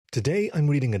Today I'm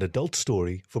reading an adult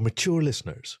story for mature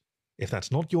listeners. If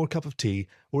that's not your cup of tea,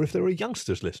 or if there are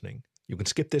youngsters listening, you can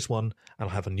skip this one and I'll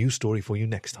have a new story for you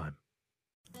next time.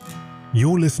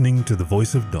 You're listening to The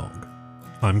Voice of Dog.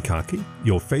 I'm Kaki,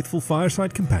 your faithful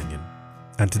fireside companion,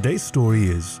 and today's story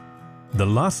is The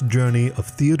Last Journey of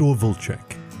Theodore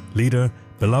Vulcek, leader,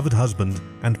 beloved husband,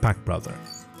 and pack brother,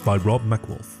 by Rob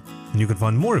MacWolf. And you can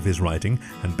find more of his writing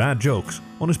and bad jokes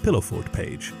on his Pillow Fort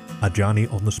page, A Johnny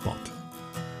on the Spot.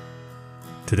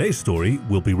 Today's story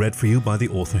will be read for you by the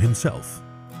author himself.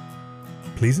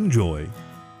 Please enjoy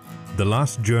The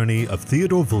Last Journey of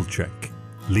Theodore Vulcek,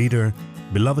 leader,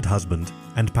 beloved husband,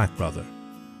 and pack brother,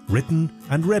 written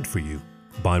and read for you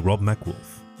by Rob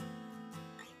MacWolf.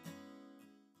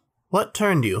 What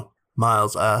turned you?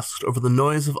 Miles asked over the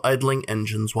noise of idling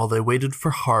engines while they waited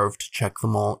for Harv to check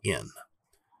them all in.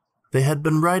 They had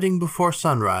been riding before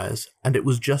sunrise, and it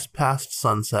was just past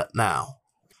sunset now.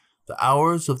 The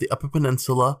hours of the Upper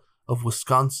Peninsula, of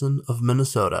Wisconsin, of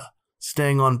Minnesota,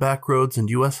 staying on back roads and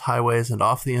U.S. highways and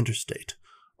off the interstate,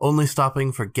 only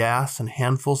stopping for gas and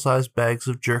handful-sized bags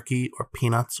of jerky or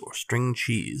peanuts or string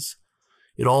cheese.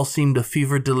 It all seemed a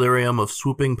fever delirium of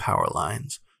swooping power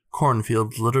lines,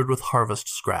 cornfields littered with harvest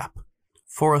scrap,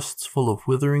 forests full of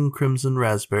withering crimson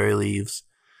raspberry leaves,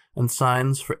 and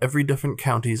signs for every different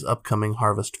county's upcoming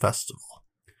harvest festival.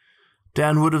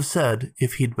 Dan would have said,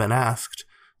 if he'd been asked,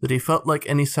 that he felt like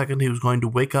any second he was going to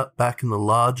wake up back in the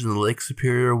lodge in the Lake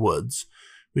Superior woods,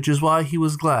 which is why he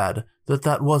was glad that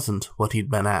that wasn't what he'd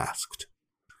been asked.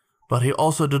 But he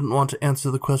also didn't want to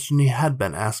answer the question he had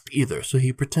been asked either, so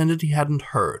he pretended he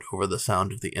hadn't heard over the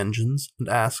sound of the engines and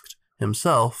asked,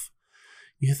 himself,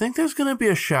 "You think there's going to be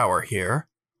a shower here?"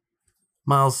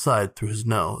 Miles sighed through his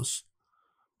nose.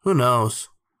 "Who knows?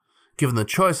 Given the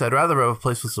choice, I'd rather have a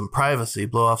place with some privacy,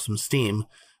 blow off some steam,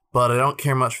 but I don't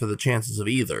care much for the chances of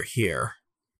either here."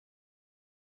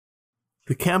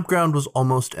 The campground was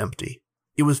almost empty.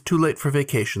 It was too late for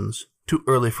vacations, too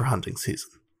early for hunting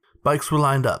season. Bikes were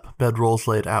lined up, bedrolls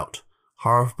laid out.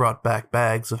 Harv brought back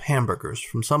bags of hamburgers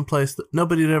from some place that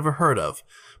nobody had ever heard of,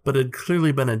 but had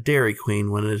clearly been a Dairy Queen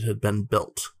when it had been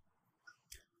built.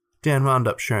 Dan wound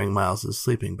up sharing Miles's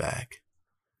sleeping bag.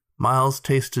 Miles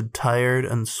tasted tired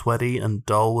and sweaty and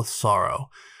dull with sorrow,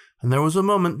 and there was a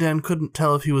moment Dan couldn't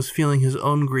tell if he was feeling his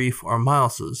own grief or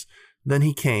Miles's. Then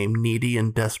he came, needy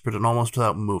and desperate and almost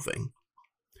without moving.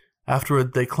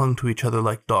 Afterward, they clung to each other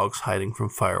like dogs hiding from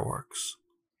fireworks.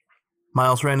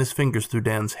 Miles ran his fingers through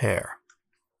Dan's hair.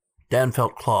 Dan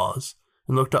felt claws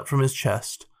and looked up from his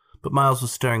chest, but Miles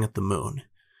was staring at the moon.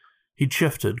 He'd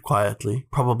shifted quietly,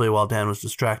 probably while Dan was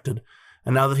distracted,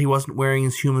 and now that he wasn't wearing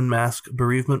his human mask,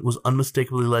 bereavement was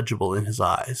unmistakably legible in his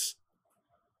eyes.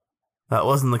 "That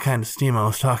wasn't the kind of steam I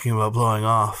was talking about blowing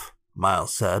off,"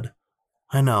 Miles said.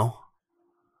 "I know.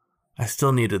 I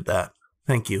still needed that.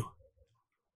 Thank you."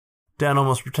 Dan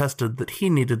almost protested that he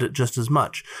needed it just as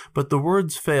much, but the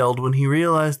words failed when he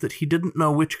realized that he didn't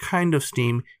know which kind of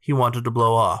steam he wanted to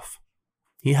blow off.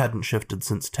 He hadn't shifted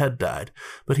since Ted died,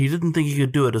 but he didn't think he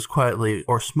could do it as quietly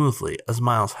or smoothly as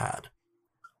Miles had.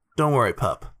 "Don't worry,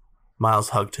 pup." Miles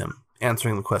hugged him,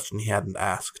 answering the question he hadn't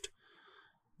asked.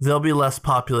 "There'll be less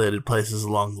populated places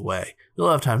along the way.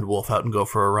 You'll have time to wolf out and go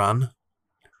for a run."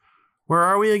 "Where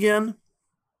are we again?"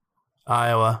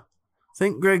 "Iowa.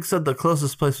 Think Greg said the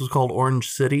closest place was called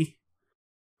Orange City?"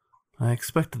 "I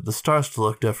expected the stars to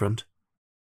look different."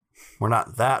 "We're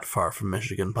not that far from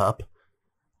Michigan, pup."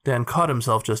 Dan caught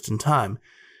himself just in time.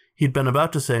 He'd been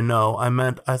about to say, "No,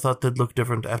 I thought they'd look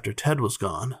different after Ted was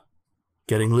gone."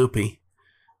 Getting loopy.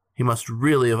 He must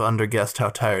really have underguessed how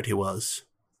tired he was.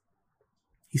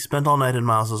 He spent all night in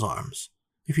Miles's arms.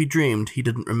 If he dreamed, he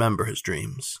didn't remember his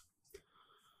dreams.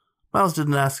 Miles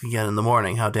didn't ask again in the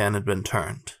morning how Dan had been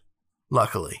turned.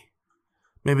 Luckily.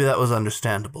 Maybe that was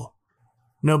understandable.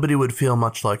 Nobody would feel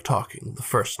much like talking the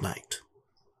first night.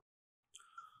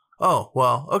 "Oh,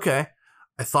 well, okay.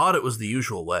 I thought it was the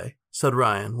usual way," said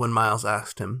Ryan when Miles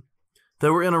asked him. They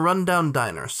were in a rundown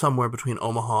diner somewhere between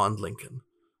Omaha and Lincoln.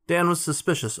 Dan was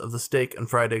suspicious of the steak and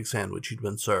fried egg sandwich he'd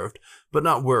been served, but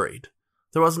not worried.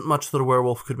 There wasn't much that a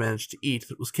werewolf could manage to eat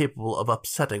that was capable of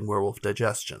upsetting werewolf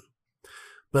digestion.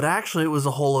 But actually, it was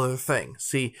a whole other thing.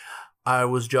 See, I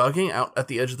was jogging out at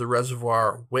the edge of the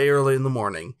reservoir way early in the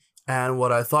morning, and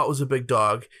what I thought was a big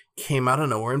dog came out of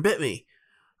nowhere and bit me.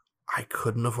 I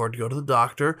couldn't afford to go to the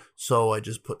doctor, so I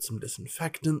just put some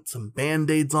disinfectant, some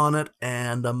Band-Aids on it,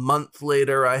 and a month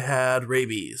later I had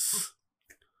rabies.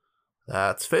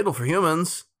 "That's fatal for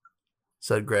humans,"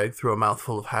 said Greg through a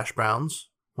mouthful of hash browns.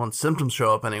 "Once symptoms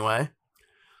show up anyway."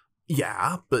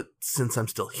 "Yeah, but since I'm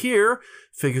still here,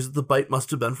 figures that the bite must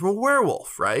have been from a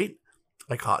werewolf, right?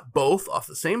 I caught both off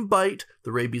the same bite.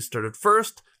 The rabies started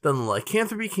first, then the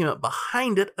lycanthropy came up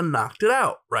behind it and knocked it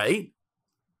out, right?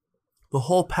 The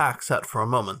whole pack sat for a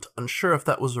moment, unsure if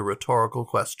that was a rhetorical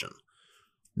question.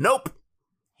 Nope!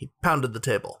 He pounded the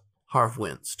table. Harv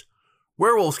winced.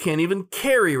 Werewolves can't even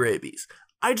carry rabies.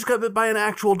 I just got bit by an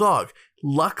actual dog.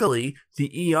 Luckily,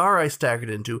 the ER I staggered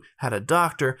into had a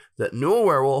doctor that knew a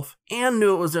werewolf and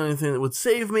knew it was the only thing that would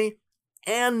save me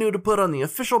and knew to put on the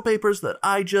official papers that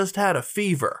I just had a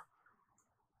fever.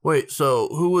 Wait, so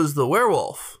who was the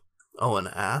werewolf? Owen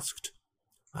asked.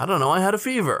 I don't know, I had a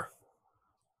fever.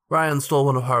 Ryan stole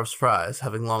one of Harv's fries,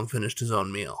 having long finished his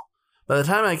own meal. By the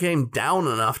time I came down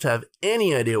enough to have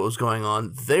any idea what was going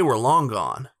on, they were long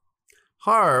gone.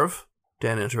 Harv,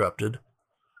 Dan interrupted,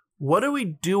 what are we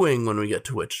doing when we get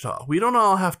to Wichita? We don't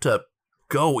all have to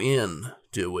go in,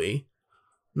 do we?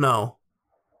 No.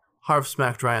 Harv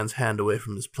smacked Ryan's hand away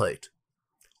from his plate.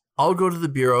 I'll go to the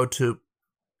bureau to...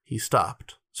 He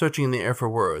stopped, searching in the air for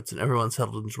words, and everyone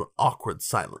settled into an awkward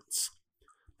silence.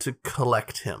 To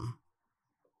collect him.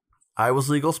 I was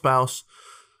legal spouse,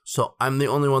 so I'm the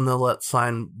only one they'll let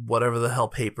sign whatever the hell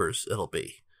papers it'll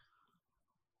be.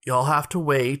 Y'all have to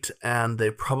wait, and they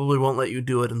probably won't let you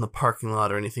do it in the parking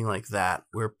lot or anything like that.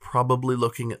 We're probably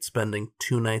looking at spending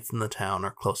 2 nights in the town or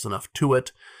close enough to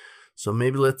it, so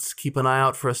maybe let's keep an eye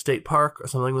out for a state park or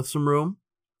something with some room.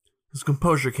 His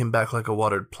composure came back like a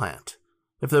watered plant.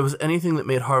 If there was anything that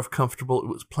made Harv comfortable, it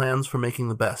was plans for making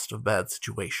the best of bad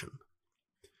situation.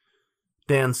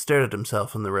 Dan stared at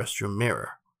himself in the restroom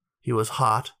mirror. He was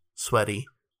hot, sweaty,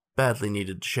 badly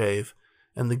needed to shave,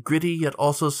 and the gritty yet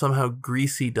also somehow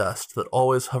greasy dust that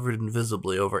always hovered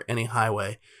invisibly over any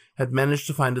highway had managed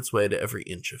to find its way to every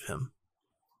inch of him.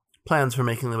 Plans for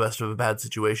making the best of a bad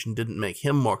situation didn't make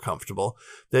him more comfortable,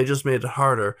 they just made it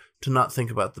harder to not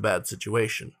think about the bad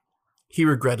situation. He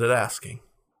regretted asking.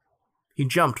 He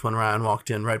jumped when Ryan walked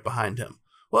in right behind him.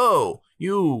 Whoa,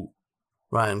 you...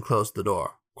 Ryan closed the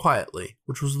door, quietly,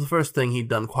 which was the first thing he'd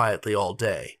done quietly all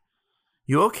day.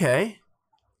 You okay?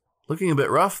 Looking a bit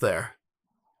rough there.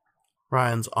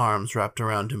 Ryan's arms wrapped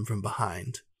around him from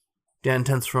behind. Dan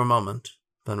tensed for a moment,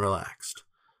 then relaxed.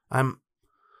 I'm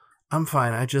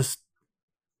fine,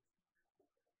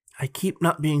 I keep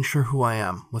not being sure who I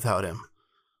am without him.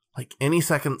 Like, any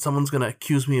second someone's gonna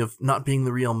accuse me of not being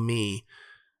the real me.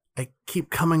 I keep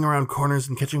coming around corners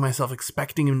and catching myself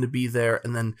expecting him to be there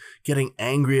and then getting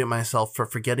angry at myself for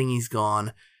forgetting he's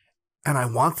gone. And I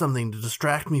want something to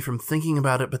distract me from thinking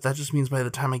about it, but that just means by the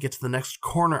time I get to the next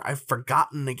corner, I've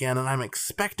forgotten again and I'm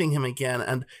expecting him again.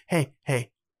 And hey,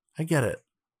 I get it.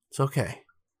 It's okay.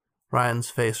 Ryan's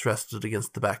face rested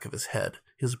against the back of his head.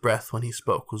 His breath when he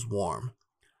spoke was warm.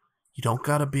 You don't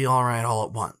gotta be alright all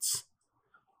at once.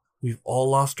 We've all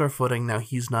lost our footing, now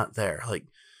he's not there. Like,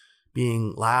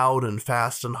 being loud and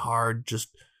fast and hard, just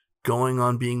going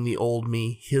on being the old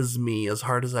me, his me, as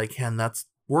hard as I can, that's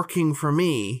working for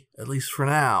me, at least for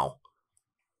now.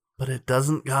 But it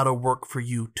doesn't gotta work for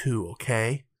you too,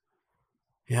 okay?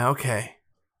 Yeah, okay.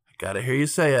 I gotta hear you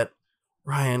say it.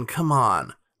 Ryan, come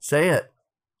on. Say it.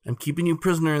 I'm keeping you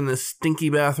prisoner in this stinky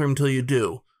bathroom till you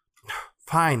do.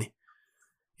 Fine.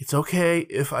 It's okay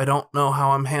if I don't know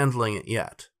how I'm handling it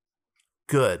yet.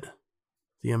 Good.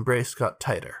 The embrace got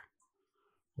tighter.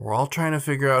 We're all trying to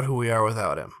figure out who we are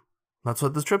without him. That's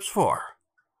what this trip's for.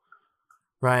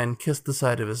 Ryan kissed the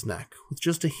side of his neck, with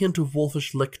just a hint of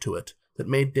wolfish lick to it that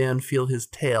made Dan feel his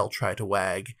tail try to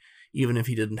wag, even if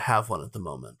he didn't have one at the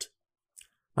moment.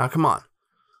 Now come on.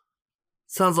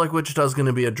 Sounds like Wichita's going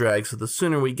to be a drag, so the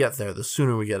sooner we get there, the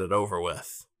sooner we get it over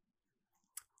with.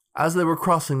 As they were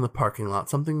crossing the parking lot,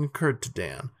 something occurred to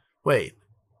Dan. Wait.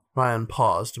 Ryan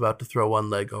paused, about to throw one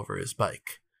leg over his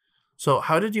bike. So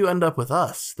how did you end up with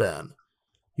us, then?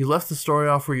 You left the story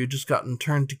off where you just gotten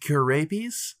turned to cure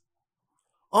rabies?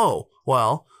 Oh,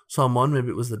 well, someone, maybe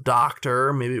it was the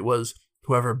doctor, maybe it was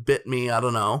whoever bit me, I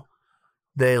don't know.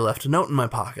 They left a note in my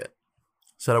pocket.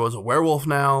 Said I was a werewolf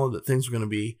now, that things were going to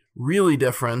be really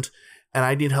different, and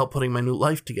I need help putting my new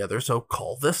life together, so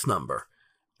call this number.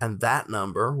 And that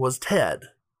number was Ted.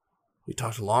 We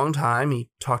talked a long time. He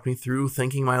talked me through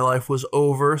thinking my life was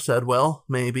over, said, well,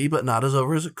 maybe, but not as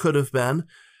over as it could have been.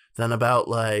 Then about,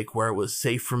 like, where it was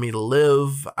safe for me to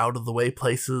live, out-of-the-way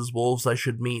places, wolves I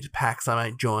should meet, packs I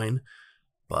might join.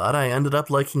 But I ended up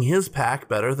liking his pack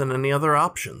better than any other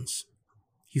options.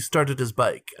 He started his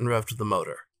bike and revved the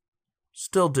motor.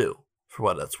 Still do, for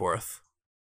what it's worth.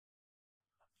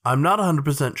 I'm not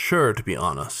 100% sure, to be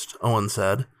honest, Owen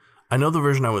said. I know the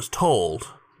version I was told.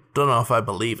 Don't know if I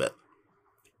believe it.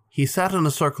 He sat in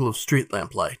a circle of street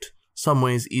lamplight, some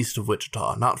ways east of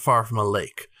Wichita, not far from a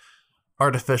lake.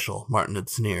 Artificial, Martin had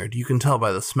sneered. You can tell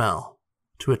by the smell.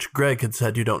 To which Greg had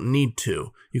said you don't need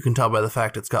to. You can tell by the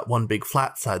fact it's got one big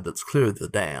flat side that's clear of the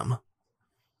dam.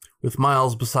 With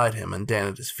Miles beside him and Dan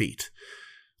at his feet.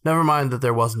 Never mind that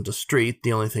there wasn't a street,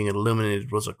 the only thing it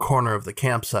illuminated was a corner of the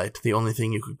campsite. The only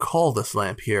thing you could call this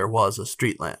lamp here was a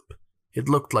street lamp. It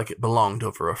looked like it belonged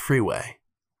over a freeway.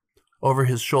 Over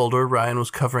his shoulder, Ryan was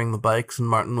covering the bikes and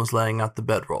Martin was laying out the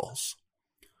bedrolls.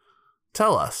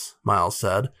 Tell us, Miles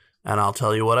said, and I'll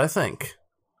tell you what I think.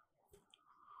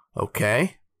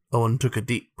 Okay. Owen took a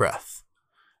deep breath.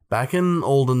 Back in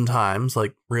olden times,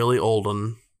 like really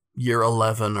olden, year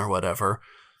 11 or whatever,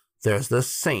 there's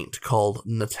this saint called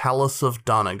Natalis of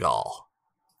Donegal.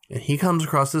 And he comes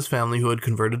across this family who had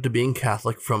converted to being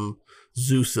Catholic from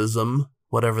Zeusism,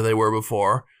 whatever they were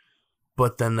before,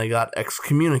 but then they got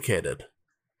excommunicated.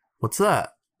 What's that?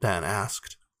 Dan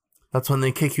asked. That's when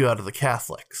they kick you out of the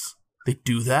Catholics. They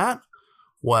do that?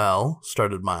 Well,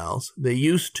 started Miles, they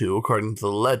used to, according to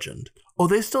the legend. Oh,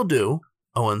 they still do,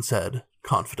 Owen said,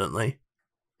 confidently.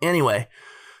 Anyway,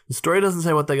 the story doesn't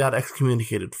say what they got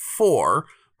excommunicated for,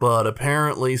 but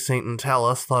apparently St.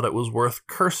 Natalis thought it was worth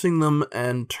cursing them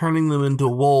and turning them into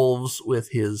wolves with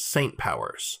his saint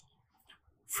powers.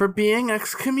 For being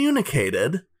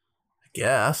excommunicated, I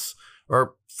guess,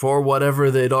 or for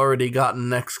whatever they'd already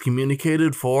gotten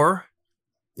excommunicated for.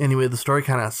 Anyway, the story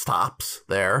kind of stops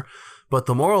there, but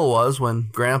the moral was, when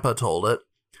Grandpa told it,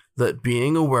 that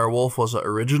being a werewolf was an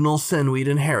original sin we'd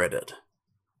inherited.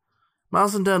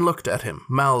 Miles and Dan looked at him,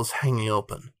 mouths hanging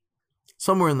open.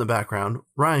 Somewhere in the background,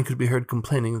 Ryan could be heard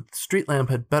complaining that the street lamp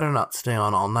had better not stay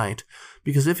on all night,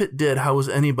 because if it did, how was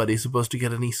anybody supposed to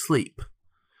get any sleep?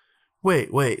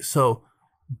 Wait, so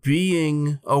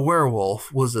being a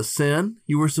werewolf was a sin?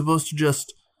 You were supposed to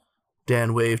just...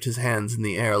 Dan waved his hands in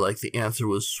the air like the answer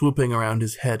was swooping around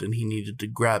his head and he needed to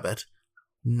grab it.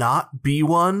 Not be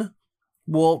one?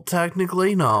 Well,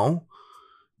 technically, no.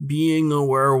 Being a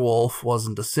werewolf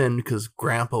wasn't a sin because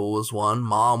Grandpa was one,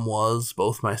 Mom was,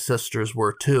 both my sisters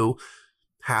were too.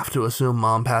 Have to assume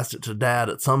Mom passed it to Dad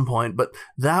at some point, but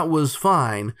that was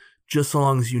fine, just so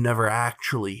long as you never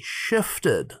actually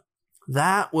shifted.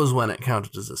 That was when it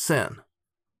counted as a sin.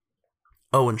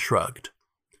 Owen shrugged.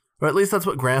 Or at least that's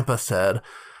what Grandpa said.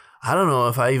 I don't know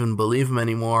if I even believe him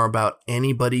anymore about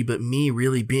anybody but me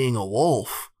really being a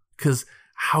wolf. Because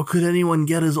how could anyone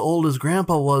get as old as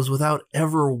Grandpa was without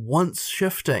ever once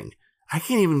shifting? I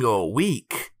can't even go a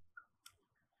week.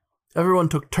 Everyone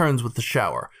took turns with the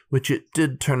shower, which it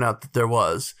did turn out that there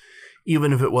was,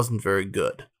 even if it wasn't very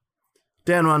good.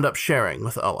 Dan wound up sharing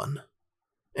with Owen.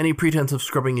 Any pretense of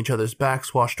scrubbing each other's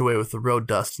backs washed away with the road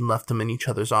dust and left them in each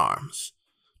other's arms.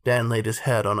 Dan laid his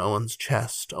head on Owen's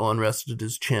chest. Owen rested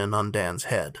his chin on Dan's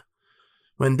head.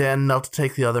 When Dan knelt to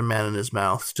take the other man in his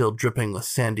mouth, still dripping with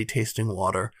sandy-tasting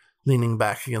water, leaning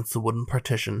back against the wooden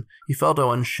partition, he felt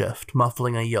Owen shift,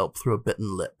 muffling a yelp through a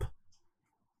bitten lip.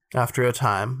 After a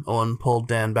time, Owen pulled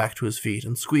Dan back to his feet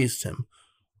and squeezed him,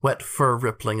 wet fur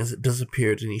rippling as it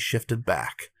disappeared and he shifted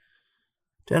back.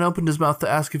 Dan opened his mouth to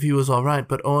ask if he was all right,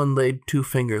 but Owen laid 2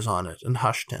 fingers on it and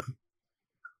hushed him.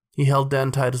 He held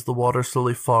Dan tight as the water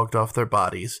slowly fogged off their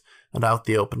bodies and out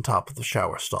the open top of the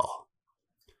shower stall.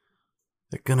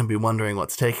 They're gonna be wondering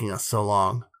what's taking us so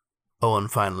long, Owen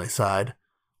finally sighed.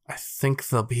 I think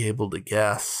they'll be able to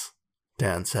guess,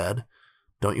 Dan said.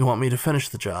 Don't you want me to finish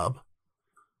the job?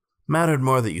 Mattered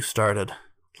more that you started.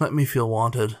 Let me feel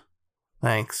wanted.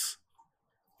 Thanks.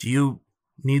 Do you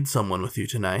need someone with you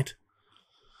tonight?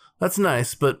 That's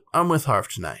nice, but I'm with Harv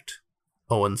tonight.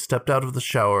 Owen stepped out of the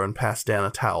shower and passed Dan a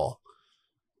towel.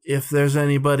 If there's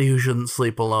anybody who shouldn't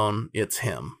sleep alone, it's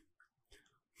him.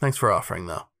 Thanks for offering,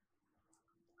 though.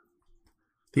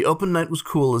 The open night was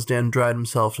cool as Dan dried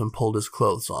himself and pulled his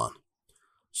clothes on.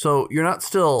 So, you're not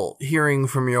still hearing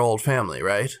from your old family,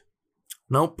 right?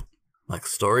 Nope. Like the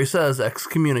story says,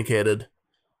 excommunicated.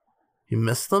 You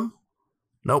miss them?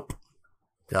 Nope.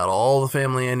 Got all the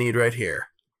family I need right here.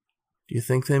 Do you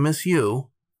think they miss you?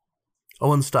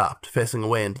 Owen stopped, facing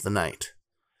away into the night.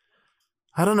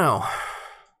 I don't know.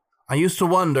 I used to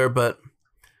wonder, but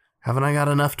haven't I got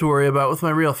enough to worry about with my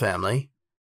real family?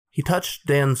 He touched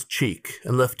Dan's cheek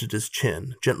and lifted his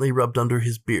chin, gently rubbed under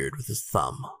his beard with his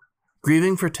thumb.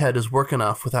 Grieving for Ted is work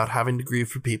enough without having to grieve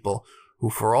for people who,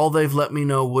 for all they've let me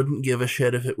know, wouldn't give a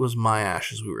shit if it was my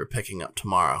ashes we were picking up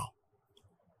tomorrow.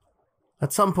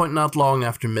 At some point not long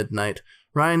after midnight,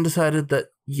 Ryan decided that,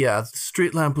 the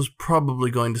street lamp was probably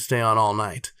going to stay on all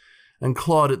night, and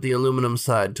clawed at the aluminum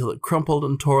side till it crumpled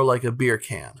and tore like a beer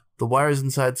can. The wires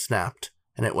inside snapped,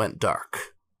 and it went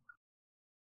dark.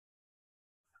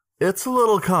 It's a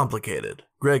little complicated,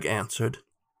 Greg answered.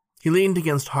 He leaned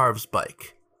against Harv's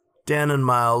bike. Dan and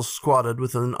Miles squatted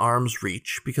within arm's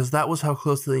reach because that was how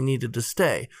close they needed to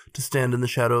stand in the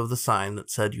shadow of the sign that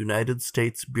said United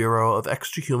States Bureau of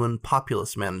Extrahuman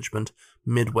Populace Management,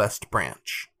 Midwest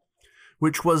Branch,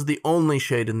 which was the only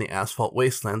shade in the asphalt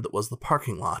wasteland that was the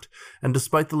parking lot, and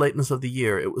despite the lateness of the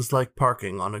year, it was like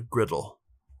parking on a griddle.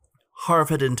 Harv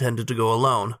had intended to go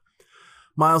alone.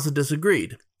 Miles had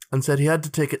disagreed, and said he had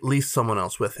to take at least someone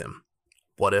else with him.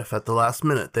 What if at the last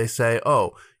minute they say,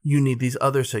 oh, you need these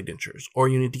other signatures, or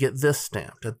you need to get this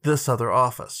stamped at this other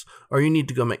office, or you need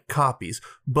to go make copies,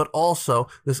 but also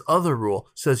this other rule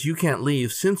says you can't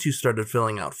leave since you started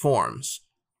filling out forms.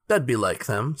 That'd be like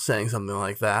them, saying something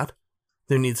like that.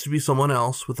 There needs to be someone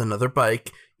else with another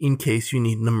bike in case you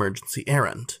need an emergency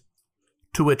errand.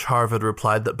 To which Harv had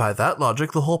replied that by that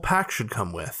logic the whole pack should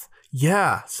come with.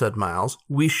 Yeah, said Miles.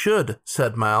 We should,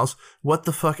 said Miles. What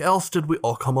the fuck else did we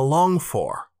all come along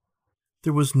for?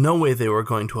 There was no way they were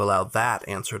going to allow that,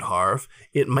 answered Harv.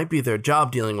 It might be their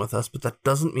job dealing with us, but that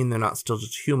doesn't mean they're not still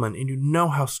just human, and you know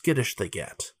how skittish they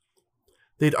get.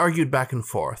 They'd argued back and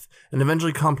forth, and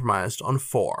eventually compromised on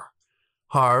 4.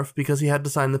 Harv, because he had to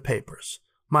sign the papers.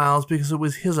 Miles, because it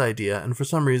was his idea, and for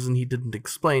some reason he didn't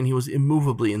explain, he was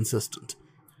immovably insistent.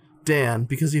 Dan,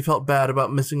 because he felt bad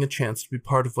about missing a chance to be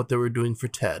part of what they were doing for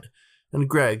Ted. And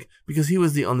Greg, because he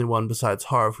was the only one besides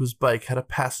Harv whose bike had a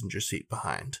passenger seat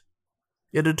behind.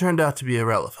 It had turned out to be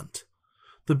irrelevant.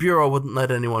 The Bureau wouldn't let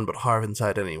anyone but Harv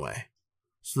inside anyway.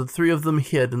 So the 3 of them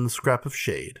hid in the scrap of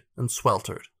shade, and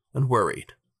sweltered, and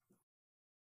worried.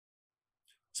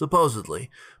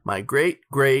 Supposedly, my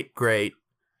great-great-great...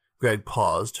 Greg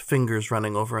paused, fingers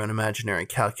running over an imaginary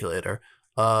calculator.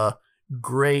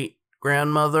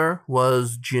 Great-grandmother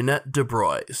was Jeanette de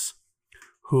Broys,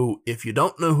 who, if you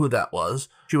don't know who that was,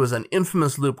 she was an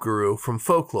infamous loop guru from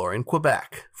folklore in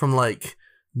Quebec, from,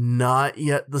 not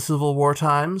yet the Civil War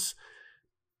times,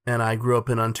 and I grew up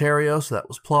in Ontario, so that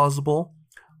was plausible.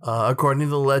 According to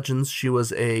the legends, she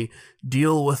was a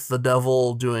deal with the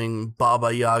devil doing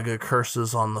Baba Yaga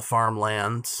curses on the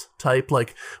farmlands type,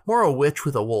 more a witch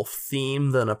with a wolf theme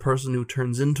than a person who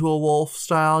turns into a wolf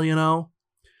style, you know?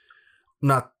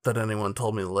 Not that anyone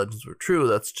told me the legends were true,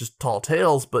 that's just tall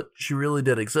tales, but she really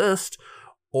did exist,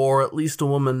 or at least a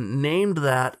woman named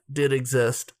that did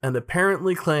exist and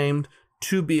apparently claimed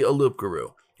to be a loop guru,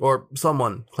 or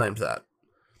someone claimed that.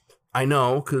 I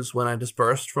know, because when I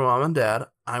dispersed from Mom and Dad,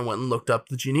 I went and looked up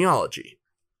the genealogy.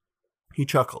 He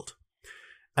chuckled,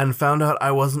 and found out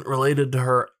I wasn't related to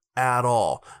her at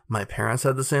all. My parents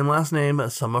had the same last name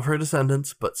as some of her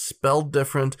descendants, but spelled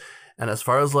different, and as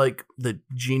far as, the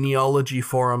genealogy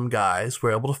forum guys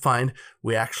were able to find,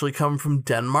 we actually come from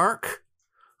Denmark.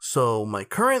 So my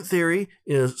current theory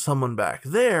is someone back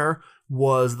there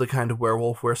was the kind of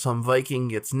werewolf where some Viking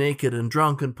gets naked and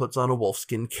drunk and puts on a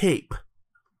wolfskin cape.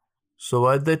 So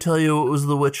why'd they tell you it was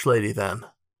the witch lady then?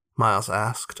 Miles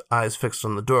asked, eyes fixed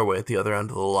on the doorway at the other end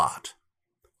of the lot.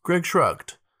 Greg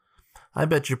shrugged. I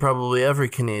bet you probably every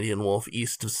Canadian wolf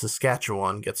east of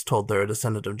Saskatchewan gets told they're a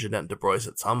descendant of Jeanette de Broys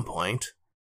at some point.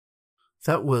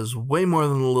 That was way more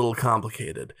than a little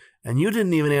complicated, and you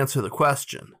didn't even answer the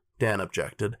question, Dan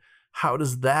objected. How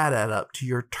does that add up to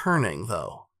your turning,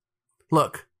 though?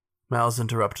 Look, Miles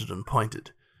interrupted and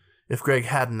pointed. If Greg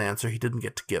had an answer, he didn't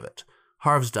get to give it.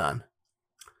 Harv's done.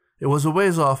 It was a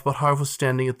ways off, but Harv was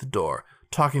standing at the door,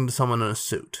 talking to someone in a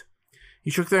suit. He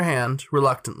shook their hand,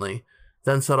 reluctantly,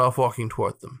 then set off walking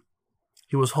toward them.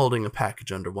 He was holding a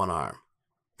package under one arm.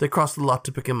 They crossed the lot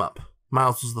to pick him up.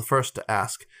 Miles was the first to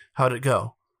ask, How'd it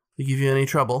go? They give you any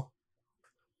trouble?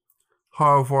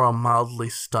 Harv wore a mildly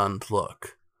stunned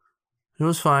look. It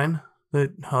was fine. They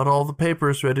had all the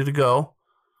papers ready to go.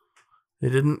 They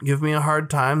didn't give me a hard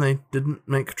time. They didn't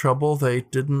make trouble. They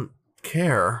didn't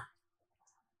care.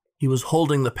 He was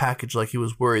holding the package like he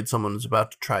was worried someone was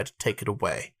about to try to take it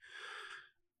away.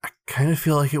 I kind of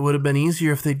feel like it would have been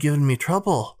easier if they'd given me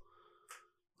trouble.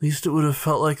 At least it would have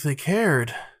felt like they cared.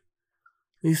 At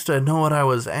least I'd know what I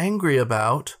was angry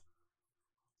about.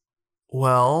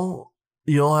 Well,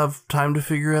 you'll have time to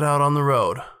figure it out on the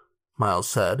road, Miles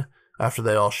said, after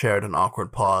they all shared an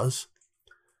awkward pause.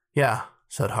 Yeah,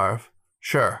 said Harv.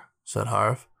 Sure, said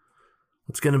Harv.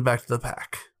 Let's get him back to the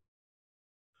pack.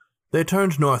 They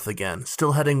turned north again,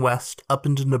 still heading west, up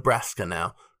into Nebraska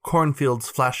now, cornfields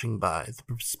flashing by, the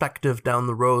perspective down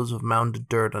the rows of mounded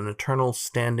dirt an eternal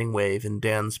standing wave in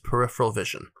Dan's peripheral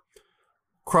vision.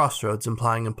 Crossroads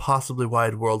implying impossibly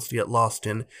wide worlds to get lost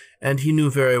in, and he knew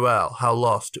very well how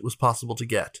lost it was possible to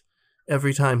get,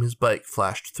 every time his bike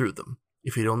flashed through them.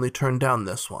 If he'd only turned down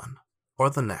this one, or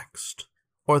the next,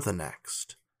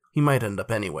 he might end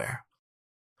up anywhere.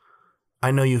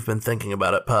 I know you've been thinking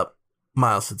about it, pup,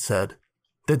 Miles had said.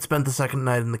 They'd spent the second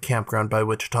night in the campground by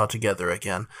Wichita together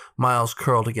again, Miles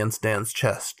curled against Dan's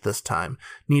chest this time,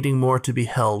 needing more to be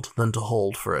held than to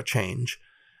hold for a change.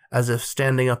 As if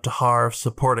standing up to Harv,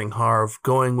 supporting Harv,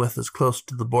 going with as close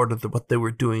to the border that what they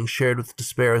were doing, shared with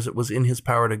despair as it was in his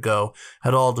power to go,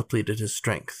 had all depleted his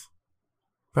strength.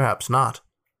 Perhaps not.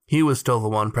 He was still the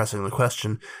one pressing the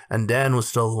question, and Dan was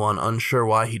still the one unsure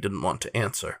why he didn't want to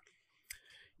answer.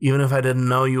 Even if I didn't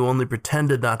know, you only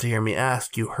pretended not to hear me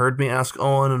ask. You heard me ask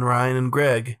Owen and Ryan and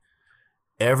Greg.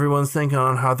 Everyone's thinking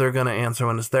on how they're going to answer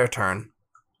when it's their turn.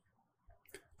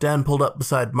 Dan pulled up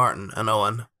beside Martin and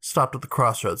Owen, stopped at the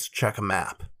crossroads to check a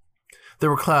map.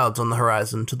 There were clouds on the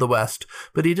horizon to the west,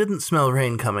 but he didn't smell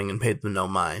rain coming and paid them no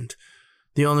mind.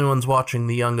 The only ones watching,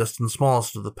 the youngest and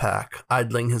smallest of the pack,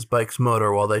 idling his bike's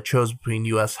motor while they chose between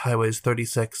U.S. Highways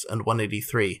 36 and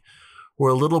 183, were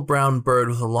a little brown bird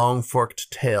with a long forked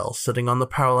tail sitting on the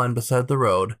power line beside the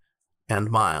road,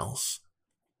 and Miles.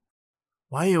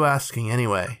 "Why are you asking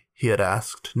anyway?" he had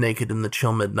asked, naked in the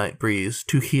chill midnight breeze,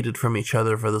 too heated from each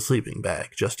other for the sleeping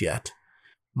bag just yet.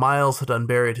 Miles had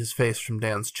unburied his face from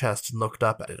Dan's chest and looked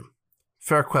up at him.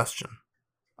 "Fair question.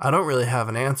 I don't really have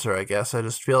an answer, I guess. I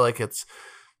just feel like it's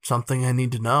something I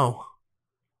need to know."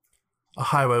 A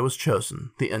highway was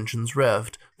chosen, the engines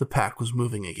revved, the pack was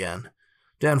moving again.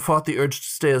 Dan fought the urge to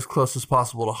stay as close as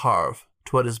possible to Harv,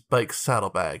 to what his bike's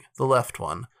saddlebag, the left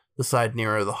one, the side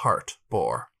nearer the heart,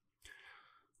 bore.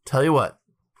 "Tell you what,"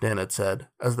 Dan had said,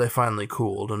 as they finally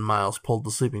cooled and Miles pulled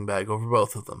the sleeping bag over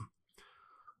both of them.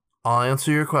 "I'll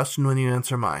answer your question when you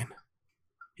answer mine."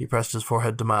 He pressed his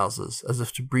forehead to Miles's, as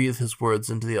if to breathe his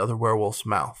words into the other werewolf's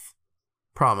mouth.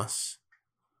 "Promise."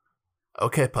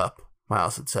 "Okay, pup,"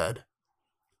 Miles had said.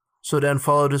 So Dan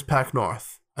followed his pack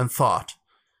north, and thought,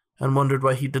 and wondered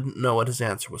why he didn't know what his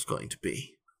answer was going to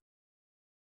be.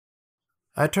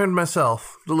 "I turned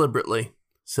myself, deliberately,"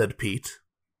 said Pete.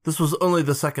 This was only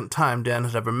the second time Dan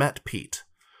had ever met Pete.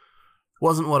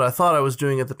 Wasn't what I thought I was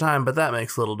doing at the time, but that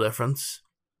makes little difference.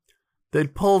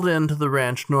 They'd pulled into the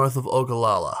ranch north of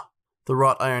Ogallala. The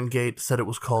wrought iron gate said it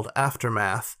was called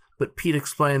Aftermath, but Pete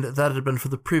explained that had been for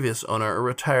the previous owner, a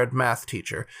retired math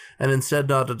teacher, and instead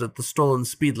nodded at the stolen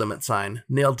speed limit sign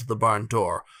nailed to the barn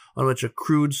door, on which a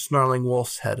crude, snarling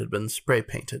wolf's head had been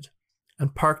spray-painted,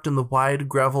 and parked in the wide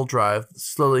gravel drive that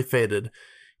slowly faded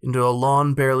into a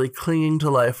lawn barely clinging to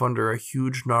life under a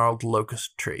huge gnarled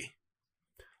locust tree.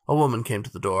 A woman came to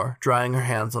the door, drying her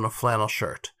hands on a flannel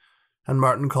shirt, and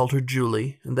Martin called her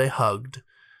Julie, and they hugged,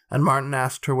 and Martin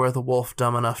asked her where the wolf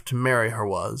dumb enough to marry her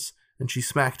was, and she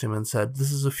smacked him and said,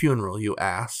 "This is a funeral, you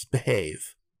ass,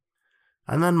 behave."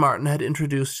 And then Martin had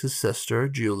introduced his sister,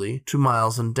 Julie, to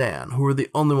Miles and Dan, who were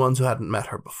the only ones who hadn't met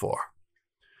her before.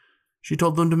 She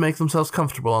told them to make themselves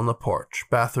comfortable on the porch,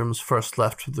 bathrooms first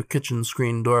left through the kitchen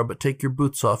screen door, but take your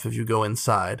boots off if you go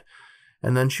inside,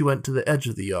 and then she went to the edge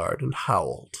of the yard and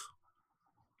howled.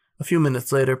 A few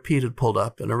minutes later, Pete had pulled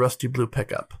up in a rusty blue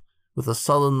pickup, with a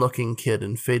sullen-looking kid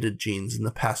in faded jeans in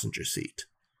the passenger seat.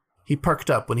 He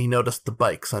perked up when he noticed the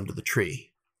bikes under the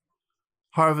tree.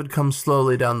 Harv had come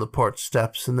slowly down the porch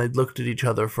steps, and they'd looked at each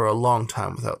other for a long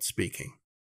time without speaking.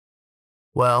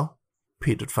 "Well,"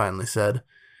 Pete had finally said,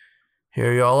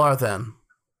 "here y'all are then.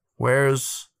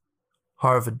 Where's—"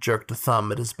 Harv had jerked a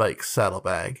thumb at his bike's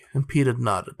saddlebag, and Pete had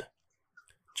nodded.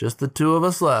 "Just the two of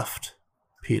us left,"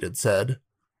 Pete had said.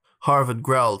 Harv had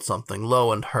growled something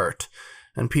low and hurt,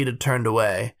 and Pete had turned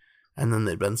away, and then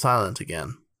they'd been silent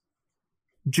again.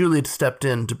 Julie had stepped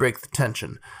in to break the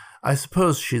tension. "I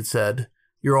suppose," she'd said,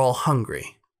 "you're all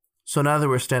hungry." So now they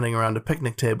were standing around a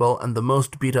picnic table and the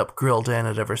most beat-up grill Dan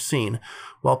had ever seen,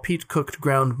 while Pete cooked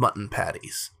ground mutton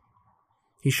patties.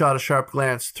 He shot a sharp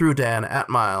glance through Dan at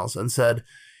Miles and said,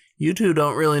 "You two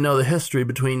don't really know the history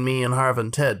between me and Harv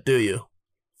and Ted, do you?"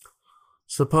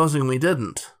 Supposing we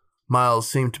didn't. Miles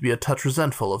seemed to be a touch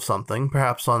resentful of something,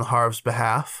 perhaps on Harv's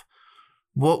behalf.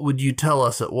 "What would you tell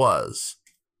us it was?"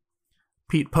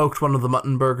 Pete poked one of the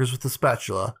mutton burgers with a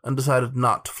spatula and decided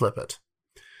not to flip it.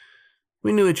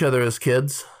 "We knew each other as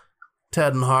kids.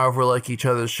 Ted and Harv were like each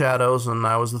other's shadows, and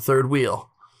I was the third wheel.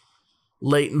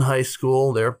 Late in high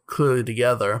school, they're clearly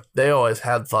together. They always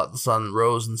had thought the sun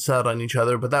rose and set on each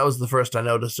other, but that was the first I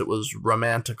noticed it was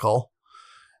romantical,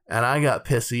 and I got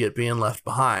pissy at being left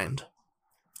behind.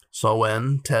 So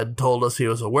when Ted told us he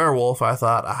was a werewolf, I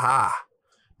thought, aha,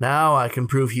 now I can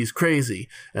prove he's crazy,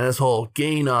 and this whole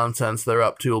gay nonsense they're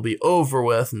up to will be over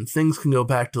with, and things can go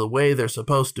back to the way they're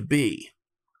supposed to be."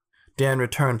 Dan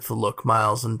returned the look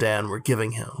Miles and Dan were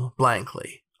giving him,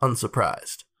 blankly,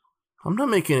 unsurprised. "I'm not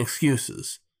making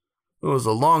excuses. It was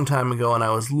a long time ago, and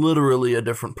I was literally a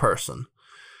different person.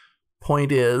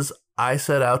 Point is, I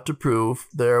set out to prove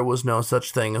there was no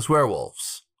such thing as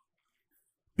werewolves.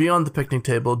 Beyond the picnic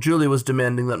table, Julie was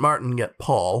demanding that Martin get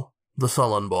Paul, the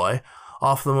sullen boy,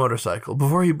 off the motorcycle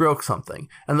before he broke something,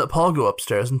 and that Paul go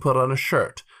upstairs and put on a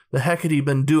shirt. The heck had he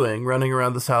been doing running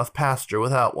around the south pasture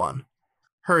without one?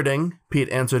 Herding, Pete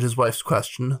answered his wife's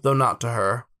question, though not to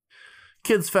her.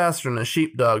 Kid's faster than a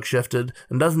sheepdog shifted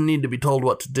and doesn't need to be told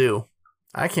what to do.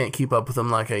 I can't keep up with him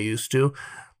like I used to.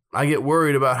 I get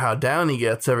worried about how down he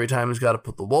gets every time he's got to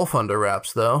put the wolf under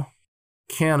wraps, though.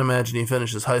 Can't imagine he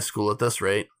finishes high school at this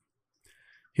rate.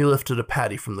 He lifted a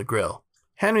patty from the grill.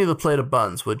 Hand me the plate of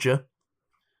buns, would you?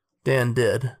 Dan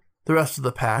did. The rest of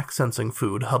the pack, sensing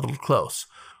food, huddled close.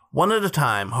 One at a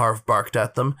time, Harv barked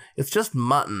at them. It's just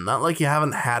mutton, not like you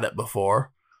haven't had it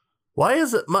before. Why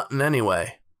is it mutton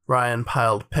anyway? Ryan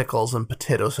piled pickles and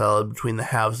potato salad between the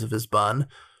halves of his bun.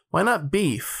 Why not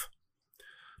beef?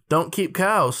 Don't keep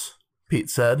cows, Pete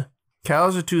said.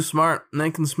 Cows are too smart, and they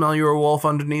can smell you're a wolf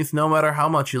underneath no matter how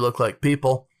much you look like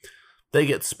people. They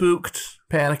get spooked,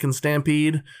 panic and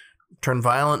stampede, turn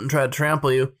violent and try to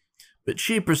trample you, but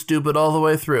sheep are stupid all the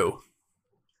way through.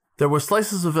 There were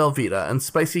slices of Velveeta and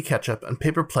spicy ketchup and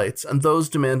paper plates, and those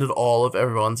demanded all of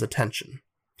everyone's attention.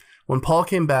 When Paul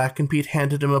came back and Pete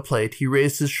handed him a plate, he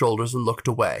raised his shoulders and looked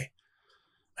away.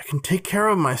 I can take care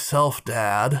of myself,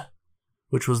 Dad,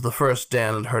 which was the first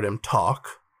Dan had heard him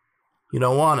talk. You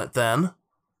don't want it, then?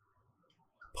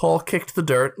 Paul kicked the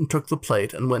dirt and took the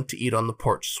plate and went to eat on the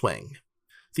porch swing.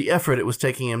 The effort it was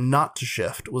taking him not to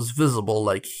shift was visible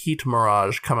like heat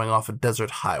mirage coming off a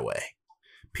desert highway.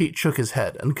 Pete shook his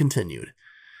head and continued.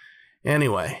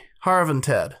 Anyway, Harv and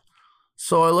Ted.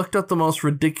 So I looked up the most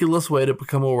ridiculous way to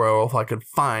become a werewolf I could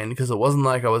find because it wasn't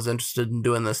like I was interested in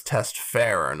doing this test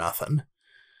fair or nothing.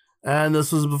 And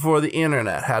this was before the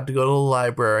internet, had to go to the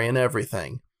library and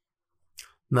everything.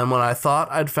 And then when I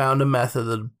thought I'd found a method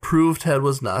that proved Ted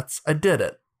was nuts, I did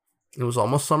it. It was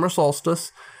almost summer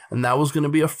solstice, and that was going to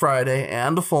be a Friday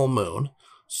and a full moon.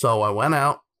 So I went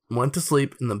out, went to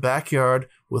sleep in the backyard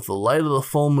with the light of the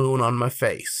full moon on my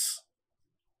face.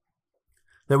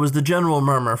 There was the general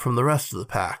murmur from the rest of the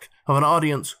pack, of an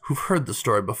audience who've heard the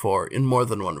story before in more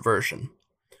than one version.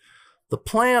 The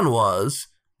plan was,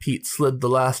 Pete slid the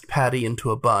last patty into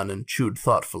a bun and chewed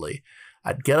thoughtfully,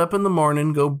 I'd get up in the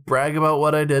morning, go brag about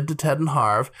what I did to Ted and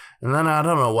Harv, and then I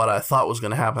don't know what I thought was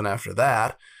going to happen after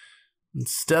that.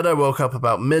 Instead, I woke up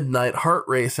about midnight, heart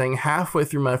racing, halfway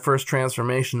through my first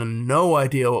transformation and no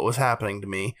idea what was happening to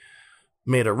me.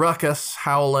 Made a ruckus,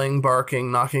 howling,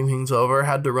 barking, knocking things over,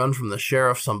 had to run from the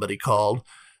sheriff somebody called.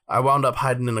 I wound up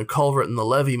hiding in a culvert in the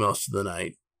levee most of the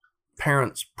night.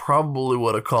 Parents probably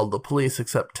would have called the police,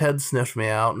 except Ted sniffed me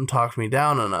out and talked me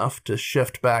down enough to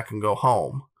shift back and go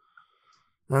home.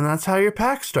 And that's how your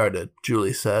pack started,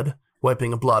 Julie said,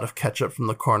 wiping a blot of ketchup from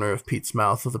the corner of Pete's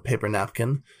mouth with a paper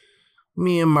napkin.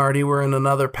 Me and Marty were in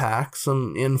another pack,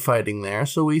 some infighting there,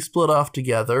 so we split off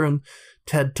together, and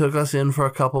Ted took us in for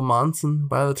a couple months, and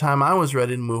by the time I was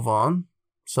ready to move on,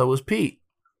 so was Pete.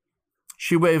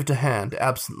 She waved a hand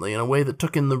absently in a way that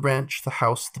took in the ranch, the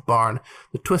house, the barn,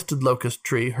 the twisted locust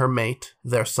tree, her mate,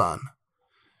 their son.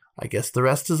 I guess the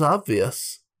rest is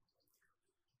obvious.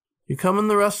 You coming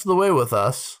the rest of the way with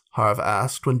us? Harv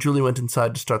asked when Julie went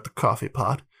inside to start the coffee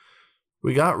pot.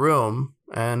 We got room,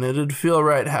 and it'd feel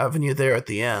right having you there at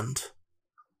the end.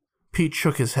 Pete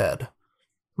shook his head.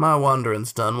 My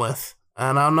wandering's done with,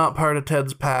 and I'm not part of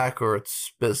Ted's pack or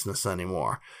its business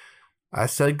anymore. I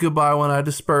said goodbye when I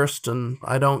dispersed, and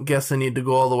I don't guess I need to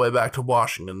go all the way back to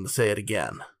Washington to say it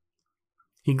again.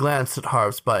 He glanced at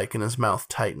Harv's bike and his mouth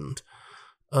tightened.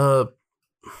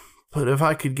 But if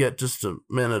I could get just a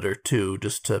minute or two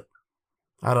just to,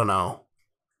 I don't know,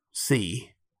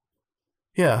 see.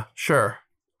 Yeah, sure.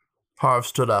 Harv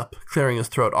stood up, clearing his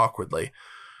throat awkwardly.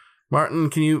 Martin,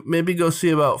 can you maybe go see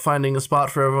about finding a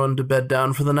spot for everyone to bed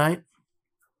down for the night?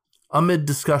 Amid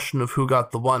discussion of who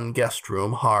got the one guest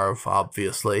room, Harv,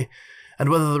 obviously, and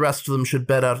whether the rest of them should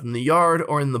bed out in the yard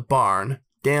or in the barn,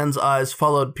 Dan's eyes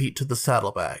followed Pete to the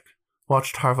saddlebag,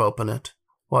 watched Harv open it,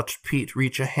 watched Pete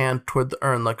reach a hand toward the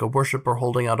urn like a worshipper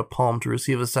holding out a palm to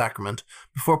receive a sacrament,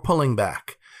 before pulling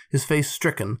back, his face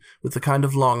stricken with the kind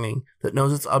of longing that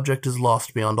knows its object is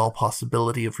lost beyond all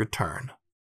possibility of return.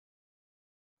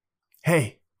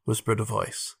 Hey, whispered a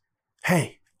voice.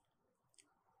 Hey.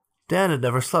 Dan had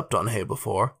never slept on hay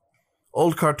before.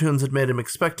 Old cartoons had made him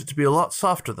expect it to be a lot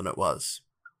softer than it was,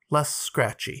 less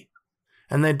scratchy,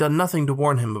 and they'd done nothing to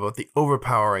warn him about the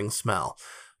overpowering smell.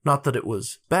 Not that it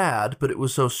was bad, but it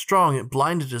was so strong it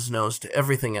blinded his nose to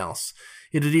everything else.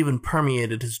 It had even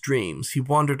permeated his dreams. He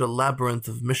wandered a labyrinth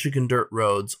of Michigan dirt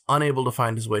roads, unable to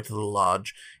find his way to the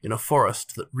lodge, in a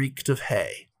forest that reeked of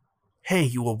hay. "Hey,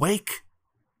 you awake?"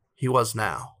 He was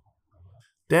now.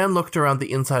 Dan looked around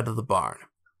the inside of the barn.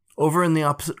 Over in the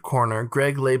opposite corner,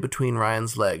 Greg lay between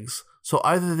Ryan's legs, so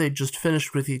either they'd just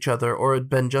finished with each other or had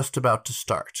been just about to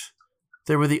start.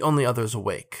 They were the only others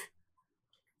awake.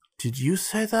 "Did you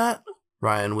say that?"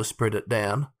 Ryan whispered at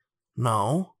Dan.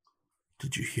 "No."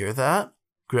 "Did you hear that?"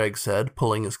 Greg said,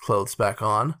 pulling his clothes back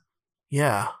on.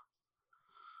 "Yeah."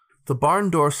 The barn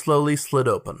door slowly slid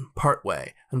open,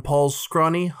 partway, and Paul's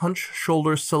scrawny,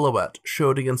 hunch-shoulder silhouette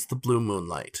showed against the blue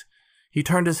moonlight. He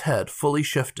turned his head, fully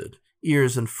shifted,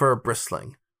 ears and fur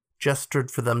bristling, gestured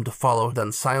for them to follow,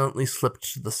 then silently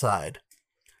slipped to the side.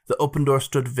 The open door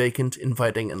stood vacant,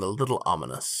 inviting, and a little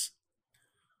ominous.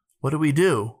 "What do we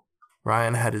do?"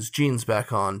 Ryan had his jeans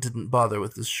back on, didn't bother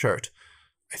with his shirt.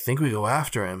 "I think we go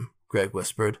after him," Greg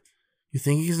whispered. "You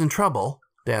think he's in trouble?"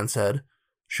 Dan said.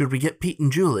 "Should we get Pete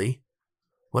and Julie?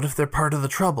 What if they're part of the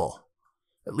trouble?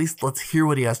 At least let's hear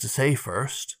what he has to say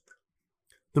first."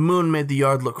 The moon made the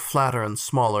yard look flatter and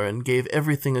smaller and gave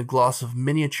everything a gloss of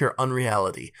miniature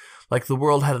unreality, like the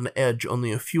world had an edge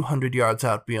only a few hundred yards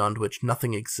out beyond which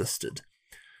nothing existed.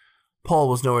 Paul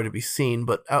was nowhere to be seen,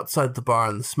 but outside the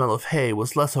barn the smell of hay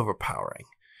was less overpowering.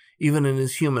 Even in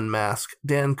his human mask,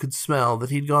 Dan could smell that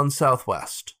he'd gone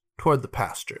southwest, toward the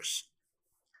pastures.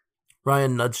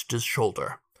 Ryan nudged his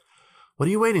shoulder. "What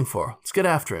are you waiting for? Let's get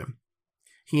after him."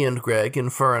 He and Greg, in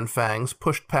fur and fangs,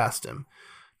 pushed past him.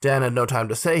 Dan had no time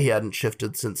to say he hadn't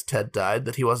shifted since Ted died,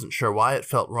 that he wasn't sure why it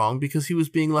felt wrong, because he was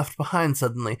being left behind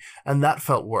suddenly, and that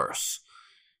felt worse.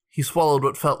 He swallowed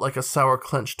what felt like a sour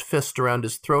clenched fist around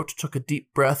his throat, took a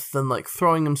deep breath, then like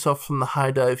throwing himself from the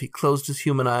high dive, he closed his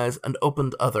human eyes and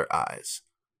opened other eyes.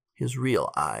 His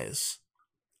real eyes.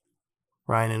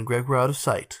 Ryan and Greg were out of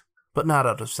sight, but not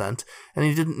out of scent, and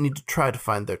he didn't need to try to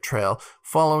find their trail.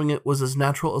 Following it was as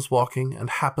natural as walking and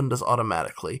happened as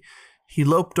automatically. He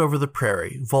loped over the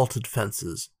prairie, vaulted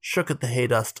fences, shook at the hay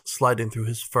dust sliding through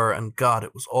his fur, and God,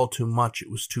 it was all too much, it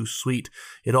was too sweet.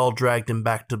 It all dragged him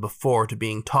back to before, to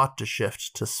being taught to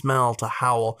shift, to smell, to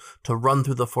howl, to run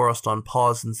through the forest on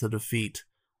paws instead of feet.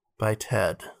 By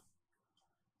Ted.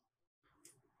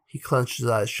 He clenched his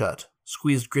eyes shut,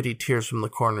 squeezed gritty tears from the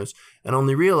corners, and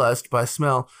only realized by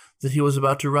smell that he was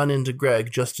about to run into Greg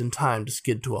just in time to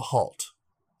skid to a halt.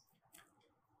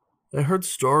 "I heard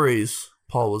stories,"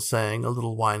 Paul was saying, a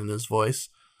little whine in his voice.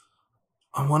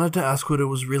 "I wanted to ask what it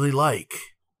was really like."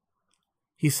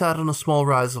 He sat on a small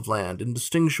rise of land,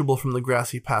 indistinguishable from the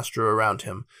grassy pasture around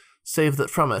him, save that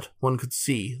from it one could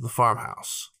see the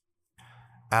farmhouse.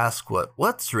 "Ask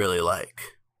what's really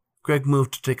like?" Greg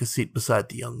moved to take a seat beside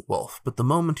the young wolf, but the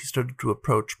moment he started to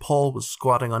approach, Paul was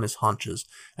squatting on his haunches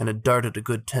and had darted a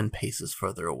good 10 paces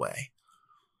further away.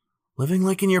 "Living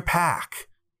like in your pack.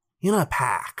 In a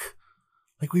pack.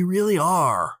 Like we really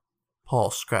are."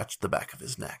 Paul scratched the back of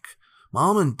his neck.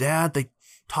 "Mom and Dad, they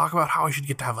talk about how I should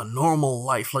get to have a normal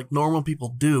life like normal people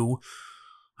do.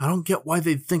 I don't get why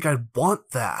they'd think I'd want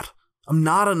that. I'm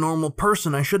not a normal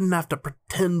person. I shouldn't have to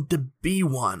pretend to be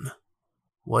one."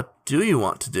 "What do you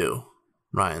want to do?"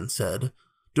 Ryan said,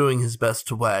 doing his best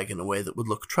to wag in a way that would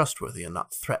look trustworthy and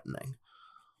not threatening.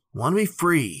 "I want to be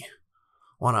free.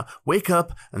 I want to wake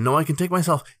up and know I can take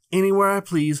myself anywhere I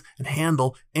please and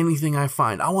handle anything I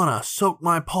find. I want to soak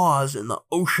my paws in the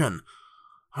ocean.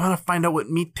 I want to find out what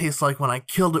meat tastes like when I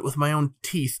killed it with my own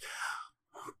teeth.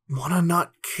 I want to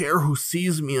not care who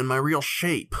sees me in my real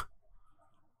shape."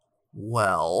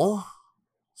 "Well,"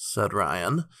 said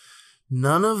Ryan,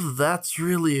 "none of that's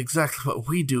really exactly what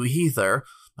we do either.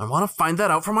 I want to find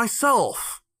that out for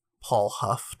myself," Paul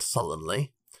huffed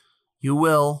sullenly. "You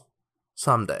will,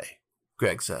 someday,"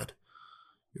 Greg said.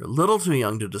 "You're a little too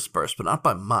young to disperse, but not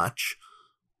by much."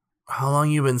 "How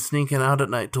long you been sneaking out at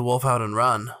night to wolf out and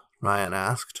run?" Ryan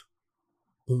asked.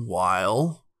 "A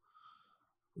while."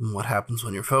 "What happens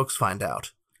when your folks find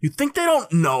out?" "You think they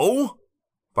don't know?"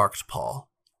 barked Paul.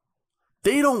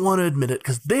 "They don't want to admit it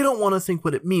because they don't want to think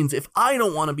what it means if I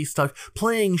don't want to be stuck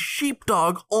playing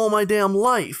sheepdog all my damn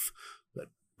life. But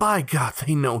by God,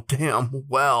 they know damn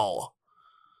well."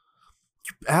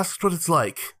 "You asked what it's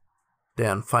like."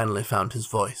 Dan finally found his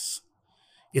voice.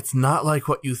 "It's not like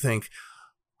what you think.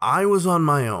 I was on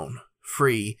my own,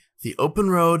 free, the open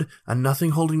road, and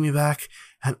nothing holding me back,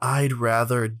 and I'd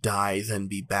rather die than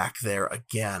be back there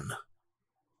again.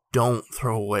 Don't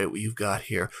throw away what you've got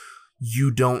here. You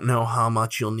don't know how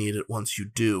much you'll need it once you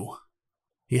do."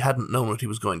 He hadn't known what he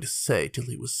was going to say till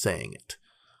he was saying it.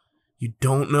 You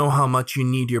don't know how much you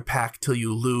need your pack till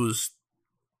you lose.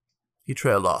 He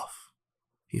trailed off.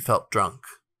 He felt drunk.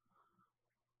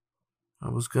 I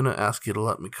was going to ask you to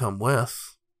let me come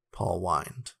with, Paul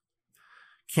whined.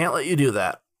 Can't let you do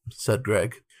that, said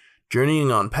Greg.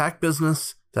 Journeying on pack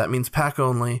business, that means pack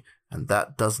only, and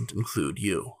that doesn't include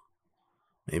you.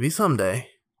 Maybe someday,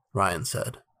 Ryan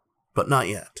said, but not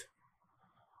yet.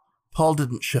 Paul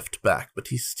didn't shift back, but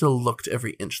he still looked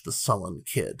every inch the sullen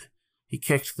kid. He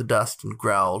kicked the dust and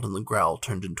the growl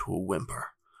turned into a whimper.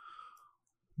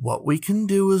 What we can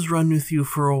do is run with you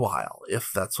for a while,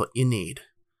 if that's what you need.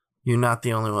 You're not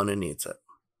the only one who needs it.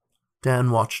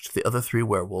 Dan watched the other 3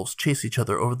 werewolves chase each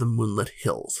other over the moonlit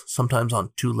hills, sometimes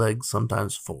on 2 legs,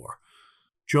 sometimes 4.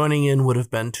 Joining in would have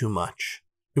been too much.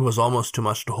 It was almost too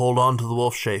much to hold on to the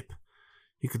wolf shape.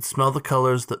 He could smell the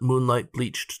colors that moonlight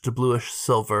bleached to bluish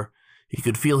silver. He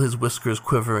could feel his whiskers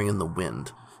quivering in the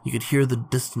wind. He could hear the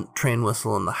distant train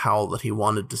whistle and the howl that he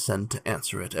wanted to send to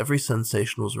answer it. Every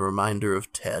sensation was a reminder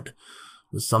of Ted.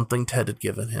 It was something Ted had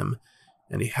given him,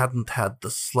 and he hadn't had the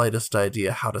slightest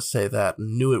idea how to say that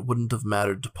and knew it wouldn't have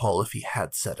mattered to Paul if he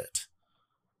had said it.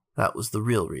 That was the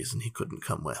real reason he couldn't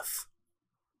come with.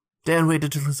 Dan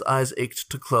waited till his eyes ached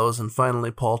to close, and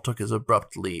finally Paul took his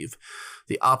abrupt leave,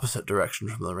 the opposite direction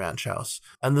from the ranch house,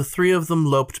 and the 3 of them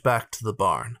loped back to the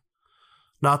barn.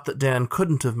 Not that Dan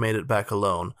couldn't have made it back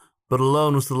alone, but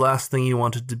alone was the last thing he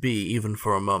wanted to be, even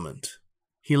for a moment.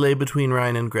 He lay between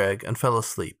Ryan and Greg and fell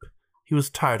asleep. He was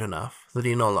tired enough that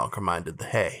he no longer minded the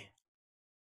hay.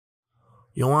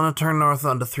 You'll want to turn north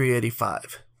onto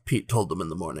 385, Pete told them in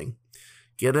the morning.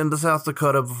 Get into South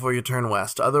Dakota before you turn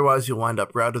west, otherwise you'll wind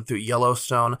up routed through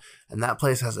Yellowstone, and that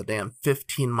place has a damn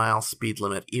 15-mile speed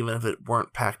limit, even if it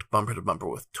weren't packed bumper to bumper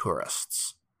with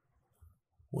tourists.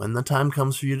 When the time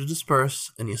comes for you to disperse,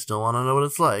 and you still want to know what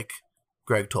it's like,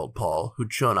 Greg told Paul,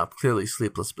 who'd shown up clearly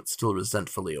sleepless but still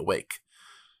resentfully awake,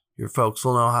 your folks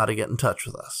will know how to get in touch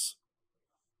with us.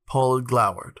 Paul had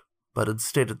glowered, but had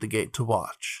stayed at the gate to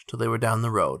watch till they were down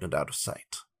the road and out of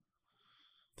sight.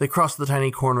 They crossed the tiny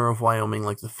corner of Wyoming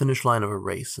like the finish line of a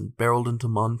race and barreled into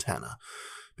Montana,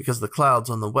 because the clouds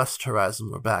on the west horizon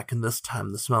were back, and this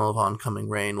time the smell of oncoming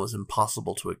rain was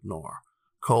impossible to ignore.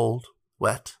 Cold,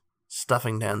 wet,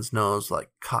 stuffing Dan's nose like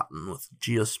cotton with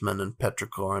geosmin and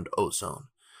petrichor and ozone.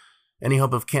 Any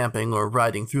hope of camping or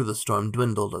riding through the storm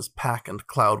dwindled as pack and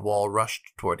cloud wall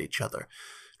rushed toward each other.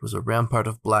 It was a rampart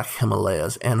of black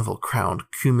Himalayas, anvil-crowned,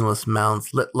 cumulus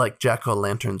mounds lit like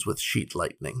jack-o'-lanterns with sheet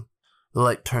lightning. The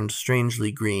light turned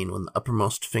strangely green when the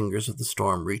uppermost fingers of the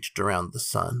storm reached around the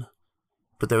sun.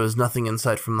 But there was nothing in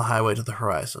sight from the highway to the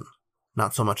horizon,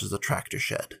 not so much as a tractor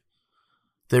shed.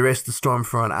 They raced the storm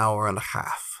for an hour and a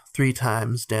half. 3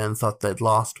 times Dan thought they'd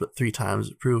lost, but 3 times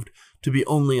it proved to be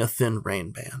only a thin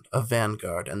rain band, a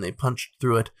vanguard, and they punched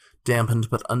through it, dampened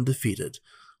but undefeated,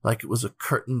 like it was a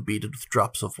curtain beaded with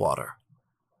drops of water.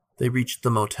 They reached the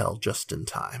motel just in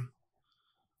time.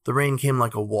 The rain came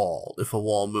like a wall, if a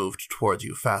wall moved towards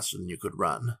you faster than you could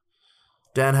run.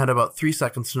 Dan had about 3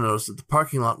 seconds to notice that the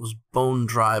parking lot was bone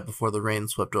dry before the rain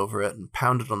swept over it and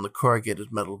pounded on the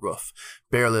corrugated metal roof,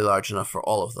 barely large enough for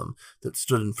all of them, that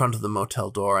stood in front of the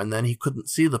motel door, and then he couldn't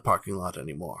see the parking lot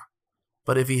anymore.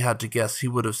 But if he had to guess, he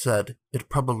would have said it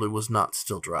probably was not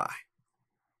still dry.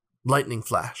 Lightning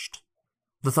flashed.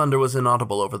 The thunder was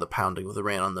inaudible over the pounding of the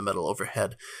rain on the metal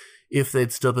overhead. If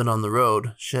they'd still been on the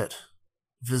road,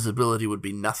 visibility would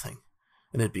be nothing,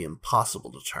 and it'd be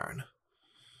impossible to turn.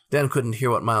 Dan couldn't hear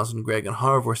what Miles and Greg and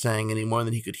Harv were saying any more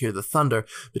than he could hear the thunder,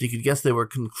 but he could guess they were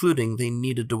concluding they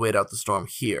needed to wait out the storm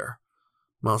here,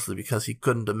 mostly because he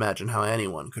couldn't imagine how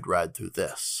anyone could ride through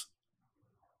this.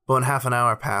 But when half an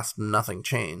hour passed and nothing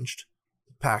changed,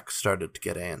 the pack started to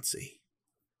get antsy.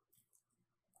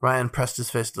 Ryan pressed his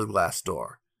face to the glass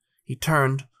door. He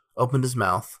turned, opened his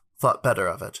mouth, thought better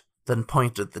of it, then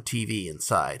pointed at the TV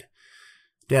inside.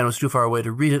 Dan was too far away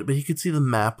to read it, but he could see the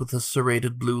map with the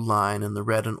serrated blue line and the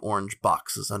red and orange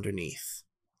boxes underneath.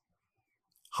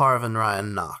 Harv and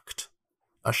Ryan knocked.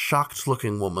 A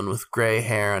shocked-looking woman with gray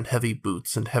hair and heavy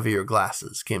boots and heavier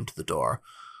glasses came to the door,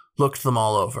 looked them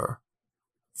all over,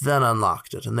 then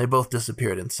unlocked it, and they both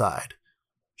disappeared inside.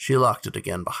 She locked it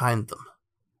again behind them.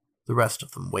 The rest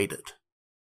of them waited.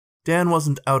 Dan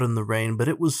wasn't out in the rain, but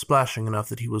it was splashing enough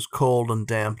that he was cold and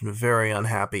damp and very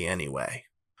unhappy anyway.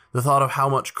 The thought of how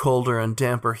much colder and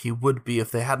damper he would be if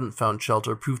they hadn't found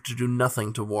shelter proved to do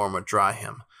nothing to warm or dry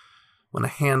him. When a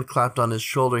hand clapped on his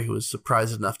shoulder, he was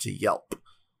surprised enough to yelp.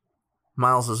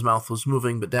 Miles's mouth was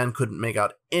moving, but Dan couldn't make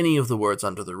out any of the words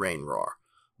under the rain roar.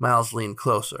 Miles leaned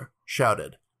closer,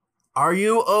 shouted, "Are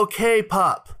you okay,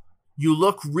 pup? You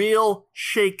look real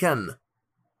shaken."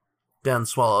 Dan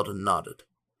swallowed and nodded.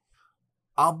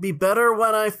 I'll be better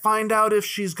when I find out if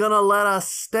she's gonna let us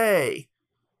stay.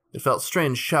 It felt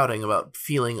strange shouting about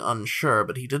feeling unsure,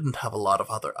 but he didn't have a lot of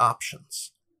other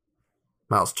options.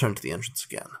 Miles turned to the entrance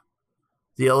again.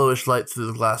 The yellowish light through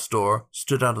the glass door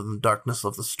stood out in the darkness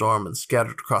of the storm and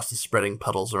scattered across the spreading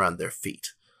puddles around their feet.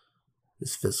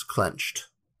 His fists clenched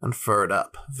and furred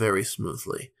up very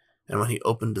smoothly, and when he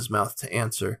opened his mouth to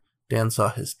answer, Dan saw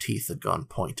his teeth had gone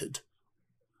pointed.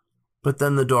 But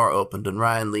then the door opened and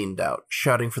Ryan leaned out,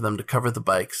 shouting for them to cover the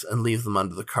bikes and leave them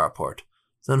under the carport,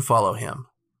 then follow him.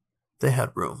 They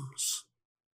had rooms.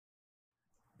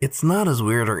 It's not as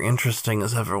weird or interesting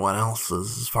as everyone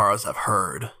else's, as far as I've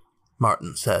heard,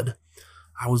 Martin said.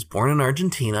 I was born in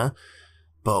Argentina,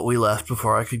 but we left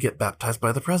before I could get baptized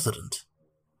by the president.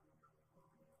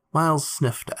 Miles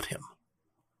sniffed at him.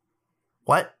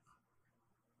 What?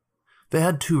 They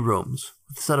had 2 rooms,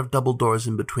 with a set of double doors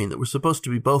in between that were supposed to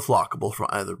be both lockable from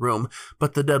either room,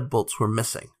 but the deadbolts were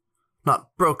missing. Not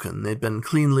broken, they'd been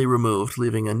cleanly removed,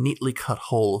 leaving a neatly cut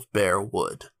hole of bare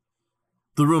wood.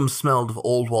 The room smelled of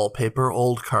old wallpaper,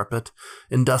 old carpet,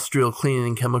 industrial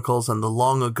cleaning chemicals, and the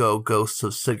long-ago ghosts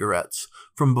of cigarettes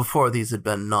from before these had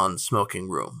been non-smoking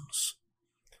rooms.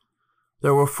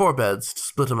 There were 4 beds to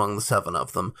split among the 7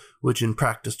 of them, which in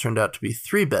practice turned out to be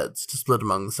 3 beds to split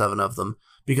among the 7 of them,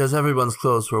 because everyone's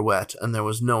clothes were wet and there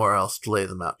was nowhere else to lay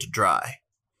them out to dry.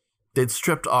 They'd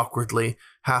stripped awkwardly,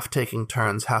 half taking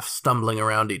turns, half stumbling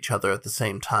around each other at the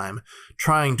same time,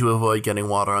 trying to avoid getting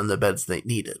water on the beds they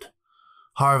needed.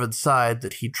 Harv had sighed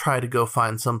that he'd try to go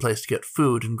find some place to get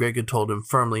food, and Greg had told him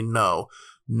firmly no,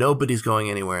 nobody's going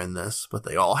anywhere in this, but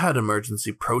they all had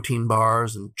emergency protein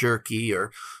bars and jerky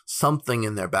or something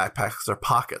in their backpacks or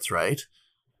pockets, right?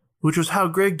 Which was how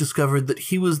Greg discovered that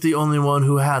he was the only one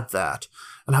who had that,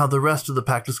 and how the rest of the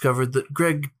pack discovered that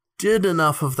Greg did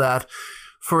enough of that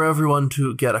for everyone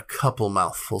to get a couple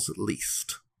mouthfuls at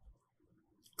least.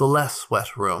 The less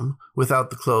wet room,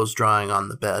 without the clothes drying on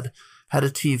the bed, had a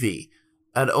TV,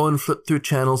 and Owen flipped through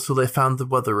channels till they found the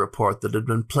weather report that had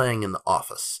been playing in the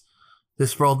office. They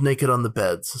sprawled naked on the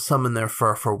beds, some in their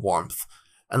fur for warmth,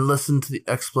 and listened to the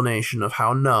explanation of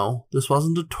how no, this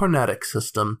wasn't a tornadic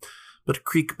system, but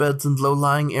creek beds and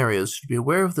low-lying areas should be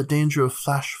aware of the danger of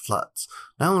flash floods.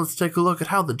 Now let's take a look at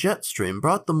how the jet stream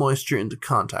brought the moisture into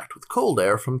contact with cold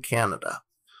air from Canada.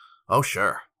 Oh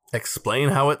sure, explain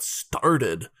how it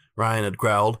started, Ryan had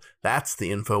growled. That's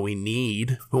the info we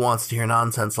need. Who wants to hear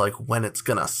nonsense like when it's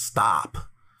gonna stop?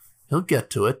 He'll get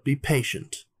to it, be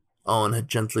patient. Owen had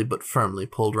gently but firmly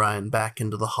pulled Ryan back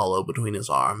into the hollow between his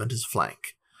arm and his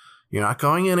flank. You're not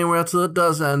going anywhere till it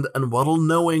does end, and what'll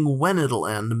knowing when it'll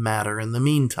end matter in the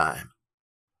meantime?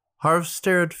 Harv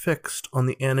stared fixed on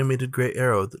the animated gray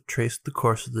arrow that traced the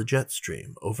course of the jet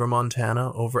stream, over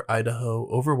Montana, over Idaho,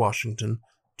 over Washington,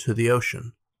 to the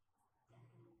ocean.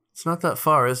 It's not that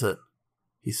far, is it?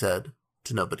 He said,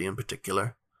 to nobody in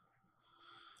particular.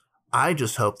 I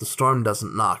just hope the storm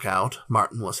doesn't knock out.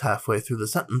 Martin was halfway through the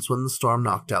sentence when the storm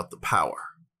knocked out the power.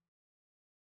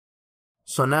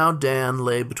 So now Dan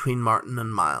lay between Martin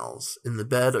and Miles, in the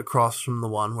bed across from the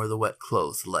one where the wet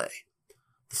clothes lay.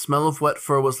 The smell of wet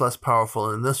fur was less powerful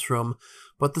in this room,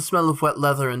 but the smell of wet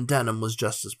leather and denim was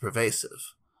just as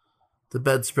pervasive. The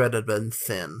bedspread had been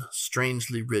thin,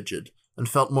 strangely rigid, and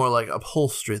felt more like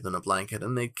upholstery than a blanket,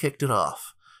 and they'd kicked it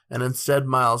off, and instead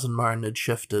Miles and Martin had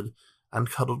shifted and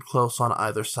cuddled close on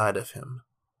either side of him.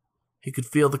 He could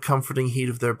feel the comforting heat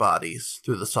of their bodies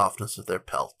through the softness of their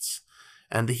pelts,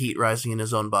 and the heat rising in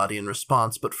his own body in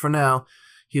response, but for now,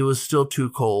 he was still too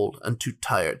cold and too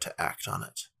tired to act on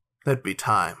it. There'd be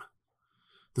time.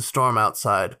 The storm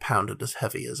outside pounded as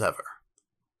heavy as ever.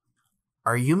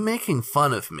 Are you making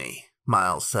fun of me?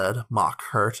 Miles said, mock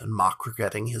hurt and mock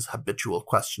regretting his habitual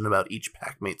question about each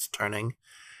packmate's turning.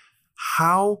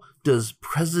 How does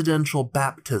presidential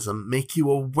baptism make you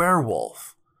a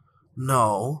werewolf?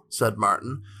 No, said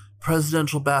Martin.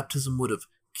 Presidential baptism would have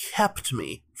kept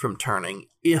me from turning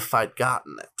if I'd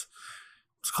gotten it.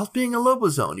 It's called being a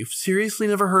lobozone. You've seriously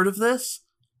never heard of this?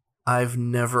 I've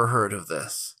never heard of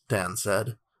this, Dan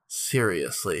said.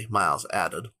 Seriously, Miles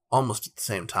added, almost at the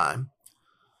same time.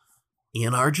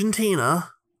 In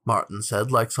Argentina, Martin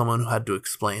said, like someone who had to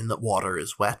explain that water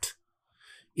is wet.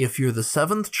 If you're the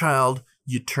 7th child,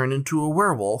 you turn into a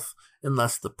werewolf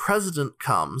unless the president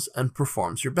comes and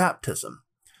performs your baptism.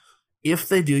 If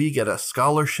they do, you get a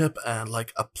scholarship and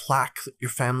like a plaque that your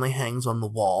family hangs on the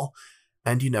wall,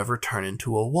 and you never turn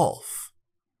into a wolf.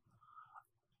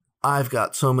 I've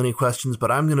got so many questions,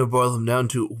 but I'm going to boil them down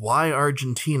to why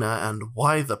Argentina and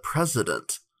why the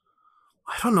president?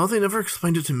 I don't know, they never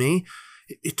explained it to me.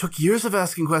 It took years of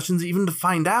asking questions even to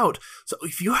find out. So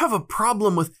if you have a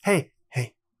problem with... Hey,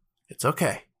 it's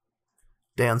okay.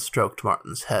 Dan stroked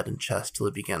Martin's head and chest till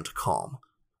he began to calm.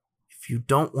 If you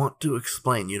don't want to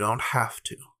explain, you don't have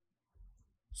to.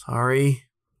 Sorry,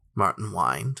 Martin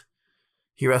whined.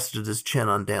 He rested his chin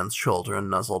on Dan's shoulder and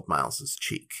nuzzled Miles's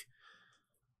cheek.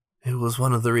 It was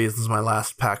one of the reasons my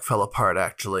last pack fell apart,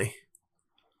 actually.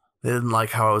 They didn't like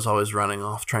how I was always running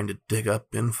off trying to dig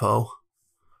up info.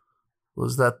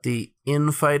 Was that the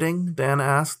infighting, Dan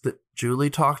asked, that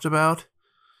Julie talked about?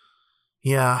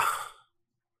 Yeah.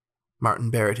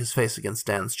 Martin buried his face against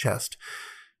Dan's chest.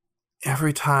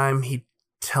 Every time he'd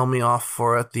tell me off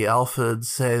for it, the Alpha'd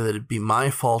say that it'd be my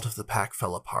fault if the pack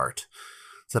fell apart.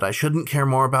 That I shouldn't care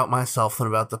more about myself than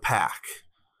about the pack.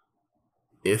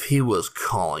 If he was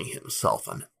calling himself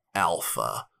an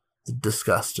alpha, the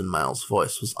disgust in Miles'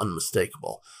 voice was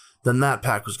unmistakable, then that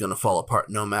pack was going to fall apart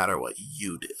no matter what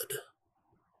you did.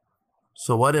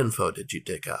 So what info did you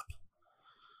dig up?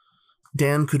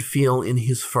 Dan could feel in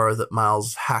his fur that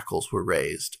Miles' hackles were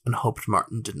raised and hoped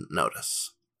Martin didn't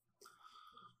notice.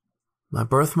 My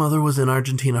birth mother was in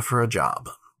Argentina for a job.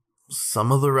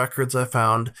 Some of the records I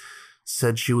found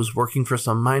said she was working for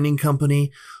some mining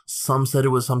company. Some said it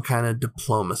was some kind of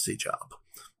diplomacy job.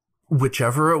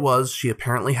 Whichever it was, she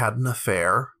apparently had an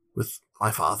affair with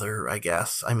my father, I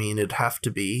guess. I mean, it'd have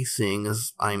to be, seeing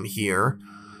as I'm here.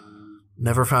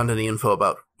 Never found any info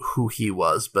about who he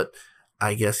was, but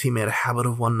I guess he made a habit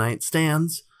of one-night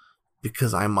stands,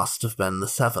 because I must have been the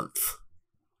seventh.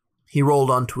 He rolled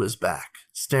onto his back,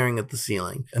 staring at the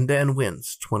ceiling, and Dan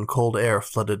winced when cold air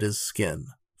flooded his skin,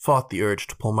 fought the urge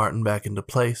to pull Martin back into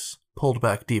place, pulled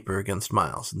back deeper against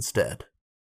Miles instead.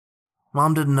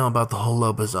 Mom didn't know about the whole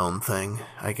Lobazone thing,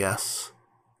 I guess.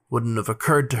 Wouldn't have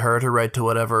occurred to her to write to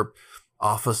whatever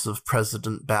Office of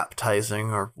President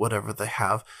Baptizing or whatever they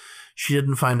have. She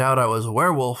didn't find out I was a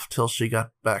werewolf till she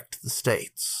got back to the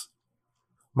States.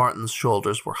 Martin's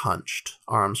shoulders were hunched,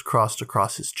 arms crossed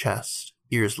across his chest,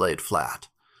 ears laid flat.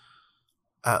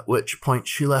 At which point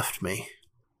she left me.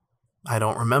 I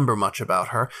don't remember much about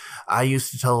her. I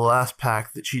used to tell the last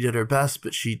pack that she did her best,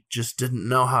 but she just didn't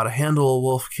know how to handle a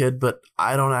wolf kid, but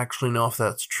I don't actually know if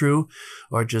that's true,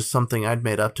 or just something I'd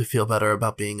made up to feel better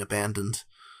about being abandoned.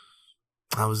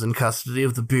 I was in custody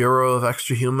of the Bureau of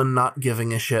Extrahuman not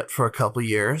giving a shit for a couple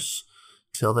years,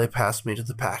 till they passed me to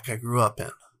the pack I grew up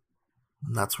in.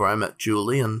 And that's where I met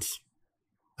Julie, and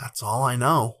that's all I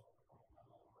know.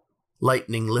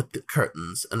 Lightning lit the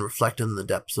curtains and reflected in the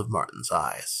depths of Martin's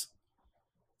eyes.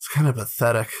 It's kind of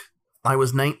pathetic. I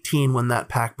was 19 when that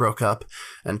pack broke up,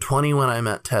 and 20 when I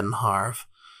met Ted and Harv,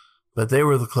 but they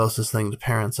were the closest thing to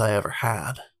parents I ever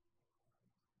had.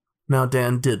 Now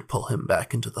Dan did pull him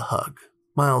back into the hug.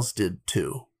 Miles did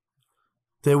too.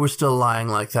 They were still lying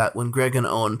like that when Greg and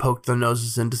Owen poked their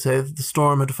noses in to say that the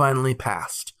storm had finally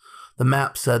passed. The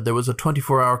map said there was a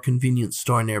 24-hour convenience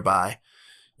store nearby.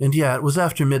 And yeah, it was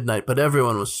after midnight, but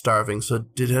everyone was starving, so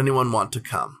did anyone want to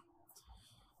come?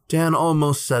 Dan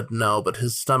almost said no, but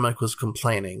his stomach was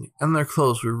complaining, and their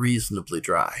clothes were reasonably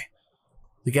dry.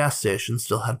 The gas station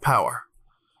still had power.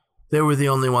 They were the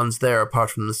only ones there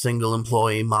apart from the single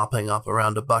employee mopping up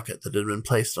around a bucket that had been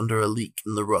placed under a leak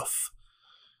in the roof.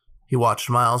 He watched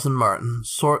Miles and Martin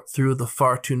sort through the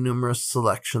far too numerous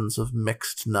selections of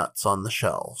mixed nuts on the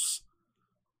shelves.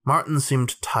 Martin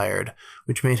seemed tired,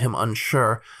 which made him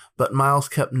unsure, but Miles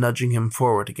kept nudging him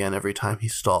forward again every time he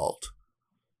stalled.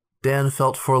 Dan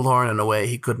felt forlorn in a way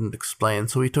he couldn't explain,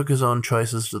 so he took his own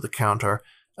choices to the counter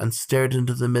and stared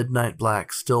into the midnight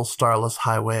black, still starless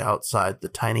highway outside the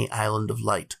tiny island of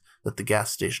light that the gas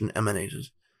station emanated,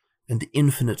 and the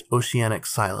infinite oceanic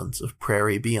silence of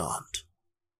prairie beyond.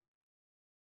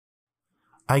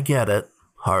 I get it,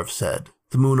 Harv said.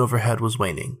 The moon overhead was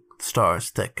waning, the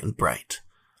stars thick and bright.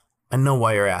 I know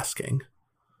why you're asking.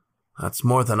 That's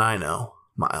more than I know,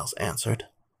 Miles answered.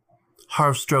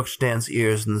 Harv stroked Dan's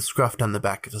ears and the scruff down the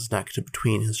back of his neck to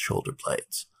between his shoulder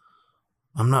blades.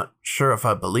 I'm not sure if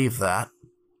I believe that.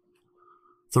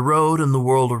 The road and the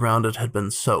world around it had been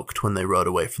soaked when they rode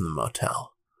away from the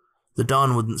motel. The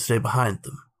dawn wouldn't stay behind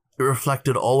them. It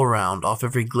reflected all around, off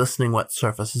every glistening wet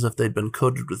surface as if they'd been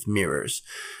coated with mirrors,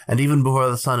 and even before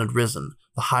the sun had risen,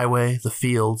 the highway, the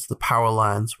fields, the power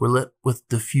lines were lit with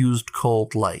diffused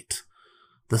cold light.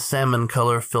 The salmon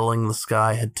color filling the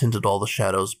sky had tinted all the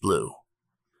shadows blue.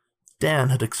 Dan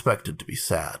had expected to be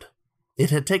sad. It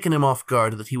had taken him off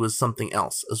guard that he was something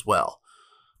else as well.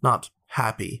 Not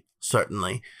happy,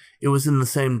 certainly. It was in the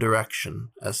same direction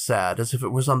as sad, as if it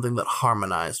were something that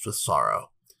harmonized with sorrow.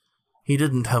 He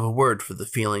didn't have a word for the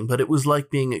feeling, but it was like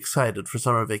being excited for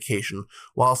summer vacation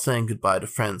while saying goodbye to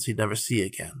friends he'd never see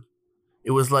again.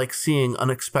 It was like seeing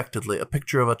unexpectedly a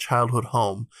picture of a childhood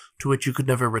home to which you could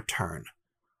never return.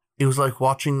 It was like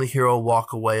watching the hero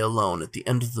walk away alone at the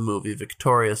end of the movie,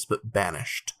 victorious but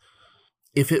banished.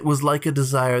 If it was like a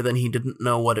desire, then he didn't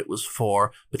know what it was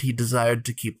for, but he desired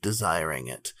to keep desiring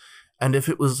it. And if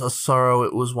it was a sorrow,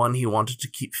 it was one he wanted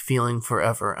to keep feeling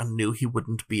forever and knew he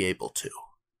wouldn't be able to.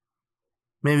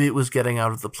 Maybe it was getting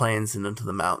out of the plains and into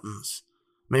the mountains.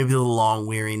 Maybe the long,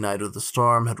 weary night of the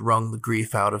storm had wrung the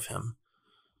grief out of him.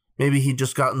 Maybe he'd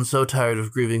just gotten so tired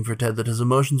of grieving for Ted that his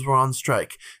emotions were on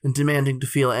strike and demanding to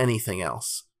feel anything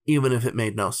else, even if it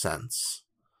made no sense.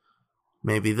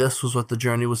 Maybe this was what the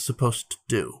journey was supposed to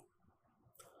do.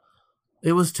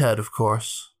 It was Ted, of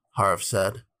course, Harv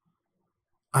said.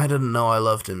 I didn't know I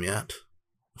loved him yet.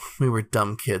 We were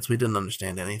dumb kids. We didn't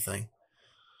understand anything.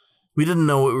 We didn't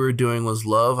know what we were doing was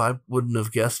love. I wouldn't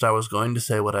have guessed I was going to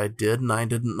say what I did, and I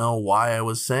didn't know why I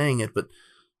was saying it, but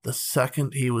the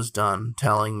second he was done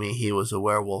telling me he was a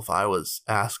werewolf, I was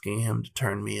asking him to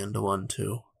turn me into one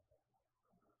too.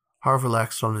 Harv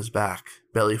relaxed on his back,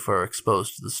 belly fur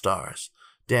exposed to the stars,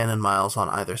 Dan and Miles on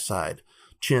either side,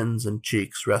 chins and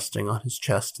cheeks resting on his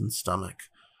chest and stomach,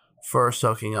 fur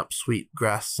soaking up sweet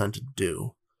grass-scented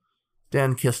dew.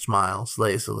 Dan kissed Miles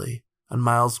lazily, and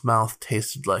Miles' mouth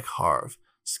tasted like Harv,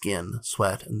 skin,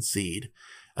 sweat, and seed,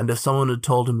 and if someone had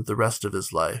told him the rest of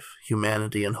his life,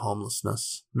 humanity and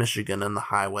homelessness, Michigan and the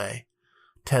highway,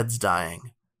 Ted's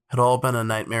dying, had all been a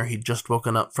nightmare he'd just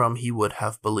woken up from, he would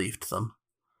have believed them.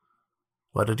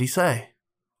 What did he say?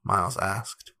 Miles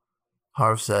asked.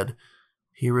 Harv said,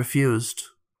 he refused.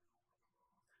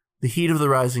 The heat of the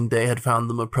rising day had found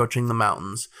them approaching the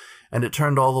mountains, and it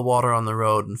turned all the water on the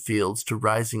road and fields to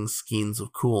rising skeins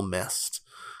of cool mist.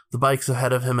 The bikes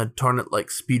ahead of him had torn it like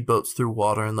speedboats through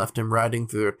water and left him riding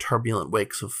through their turbulent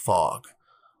wakes of fog.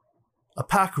 A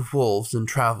pack of wolves in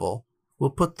travel will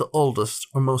put the oldest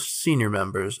or most senior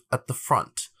members at the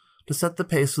front to set the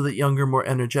pace so that younger, more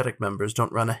energetic members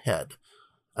don't run ahead,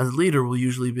 and the leader will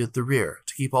usually be at the rear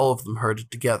to keep all of them herded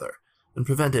together and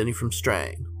prevent any from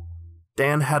straying.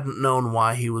 Dan hadn't known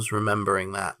why he was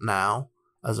remembering that now,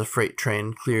 as a freight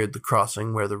train cleared the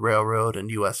crossing where the railroad and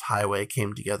U.S. highway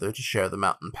came together to share the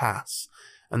mountain pass,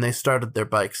 and they started their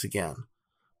bikes again.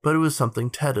 But it was something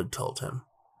Ted had told him.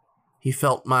 He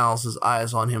felt Miles'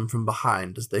 eyes on him from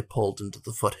behind as they pulled into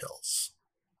the foothills.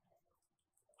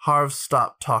 Harv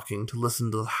stopped talking to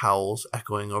listen to the howls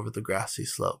echoing over the grassy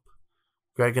slope.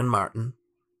 Greg and Martin,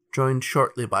 joined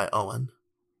shortly by Owen,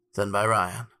 then by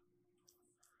Ryan.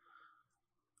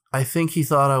 I think he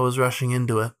thought I was rushing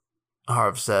into it,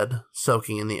 Harv said,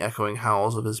 soaking in the echoing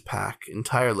howls of his pack,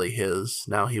 entirely his,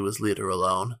 now he was leader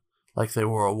alone, like they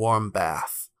were a warm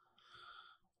bath.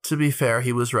 To be fair,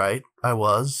 he was right, I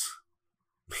was.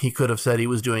 He could have said he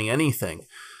was doing anything,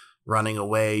 running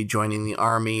away, joining the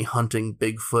army, hunting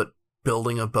Bigfoot,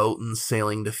 building a boat and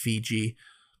sailing to Fiji.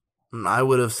 I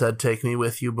would have said take me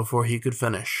with you before he could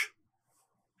finish.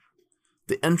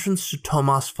 The entrance to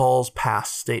Tomas Falls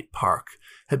Pass State Park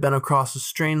had been across a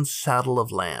strange saddle of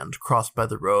land crossed by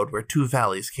the road where two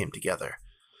valleys came together.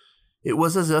 It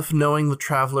was as if, knowing the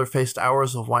traveler faced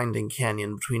hours of winding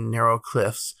canyon between narrow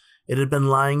cliffs, it had been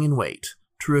lying in wait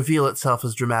to reveal itself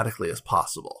as dramatically as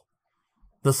possible.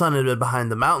 The sun had been behind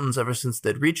the mountains ever since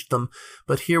they'd reached them,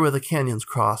 but here where the canyons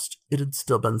crossed, it had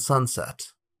still been sunset.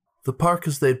 The park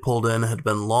as they'd pulled in had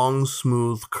been long,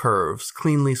 smooth curves,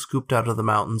 cleanly scooped out of the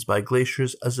mountains by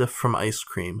glaciers as if from ice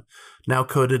cream, now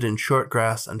coated in short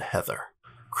grass and heather,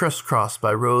 crisscrossed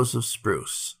by rows of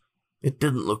spruce. It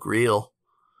didn't look real.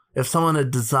 If someone had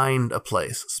designed a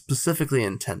place specifically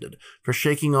intended for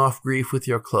shaking off grief with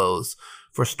your clothes,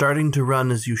 for starting to run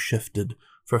as you shifted,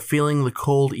 for feeling the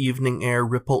cold evening air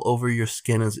ripple over your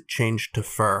skin as it changed to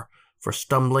fur, for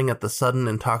stumbling at the sudden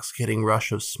intoxicating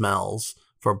rush of smells,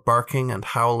 for barking and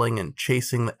howling and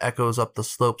chasing the echoes up the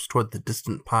slopes toward the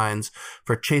distant pines,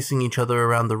 for chasing each other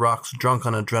around the rocks drunk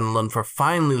on adrenaline, for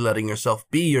finally letting yourself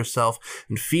be yourself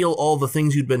and feel all the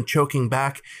things you'd been choking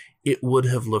back, it would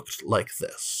have looked like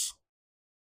this.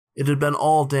 It had been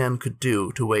all Dan could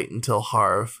do to wait until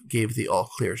Harv gave the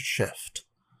all-clear to shift.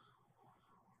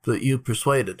 But you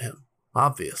persuaded him,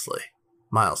 obviously,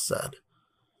 Miles said.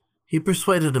 He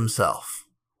persuaded himself,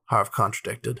 Harv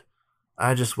contradicted.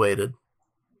 I just waited.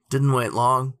 Didn't wait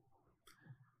long.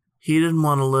 He didn't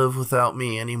want to live without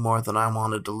me any more than I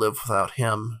wanted to live without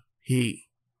him. He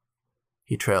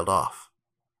trailed off.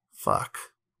 Fuck.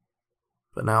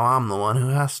 But now I'm the one who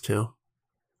has to.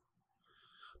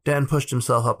 Dan pushed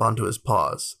himself up onto his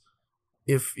paws.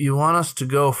 If you want us to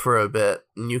go for a bit,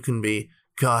 you can be...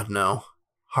 God, no.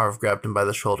 Harv grabbed him by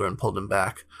the shoulder and pulled him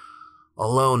back.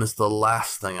 Alone is the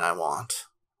last thing I want.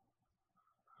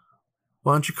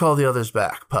 Why don't you call the others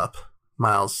back, pup?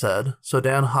 Miles said, so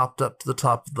Dan hopped up to the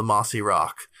top of the mossy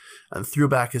rock and threw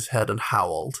back his head and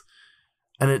howled.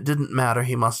 And it didn't matter,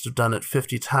 he must have done it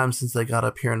 50 times since they got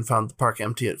up here and found the park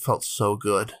empty. It felt so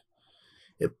good.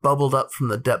 It bubbled up from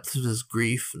the depths of his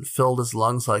grief and filled his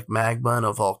lungs like magma in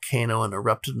a volcano and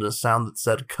erupted in a sound that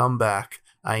said, "Come back.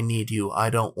 I need you.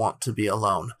 I don't want to be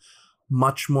alone."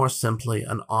 Much more simply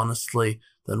and honestly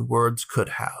than words could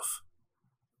have.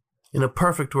 In a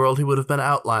perfect world, he would have been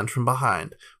outlined from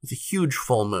behind with a huge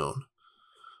full moon.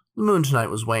 The moon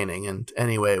tonight was waning, and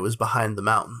anyway, it was behind the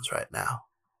mountains right now.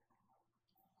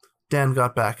 Dan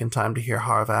got back in time to hear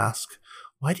Harv ask,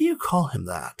 "Why do you call him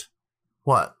that?"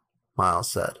 "What?" Miles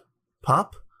said.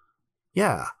 "Pup?"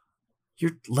 "Yeah.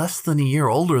 You're less than a year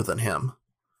older than him."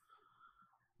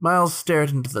 Miles stared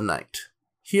into the night.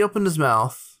 He opened his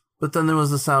mouth, but then there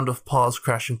was the sound of paws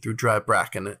crashing through dry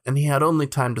bracken, and he had only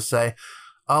time to say,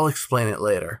 "I'll explain it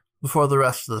later," before the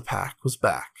rest of the pack was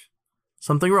back.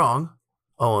 "Something wrong?"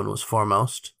 Owen was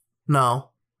foremost.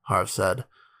 "No," Harv said.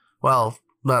 "Well,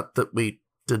 not that we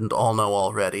didn't all know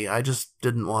already. I just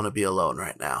didn't want to be alone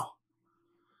right now."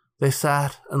 They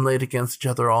sat and laid against each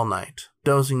other all night,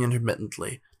 dozing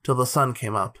intermittently, till the sun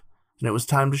came up, and it was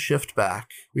time to shift back,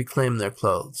 reclaim their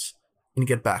clothes, and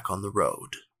get back on the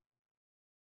road.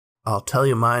 "I'll tell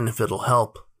you mine if it'll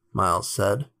help," Miles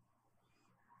said.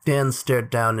 Dan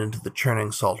stared down into the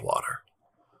churning salt water.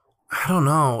 "I don't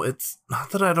know. It's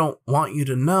not that I don't want you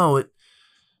to know. It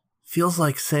feels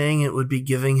like saying it would be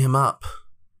giving him up.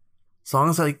 As long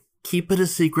as I keep it a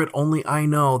secret, only I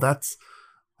know, that's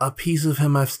a piece of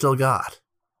him I've still got."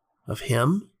 "Of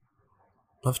him?"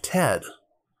 "Of Ted."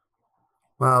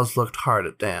 Miles looked hard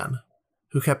at Dan,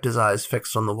 who kept his eyes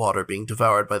fixed on the water being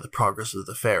devoured by the progress of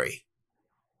the ferry.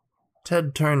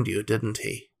 "Ted turned you, didn't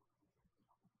he?"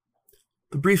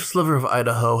 The brief sliver of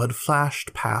Idaho had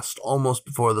flashed past almost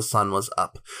before the sun was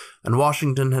up, and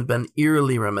Washington had been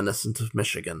eerily reminiscent of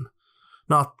Michigan.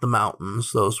 Not the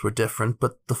mountains, those were different,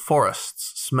 but the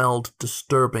forests smelled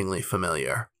disturbingly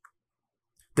familiar.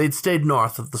 They'd stayed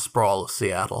north of the sprawl of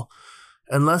Seattle.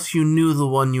 Unless you knew the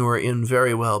one you were in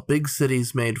very well, big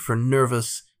cities made for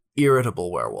nervous,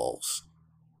 irritable werewolves.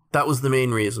 That was the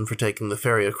main reason for taking the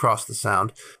ferry across the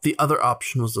Sound. The other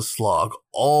option was a slog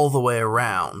all the way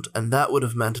around, and that would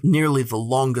have meant nearly the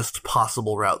longest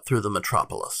possible route through the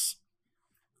metropolis.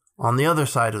 On the other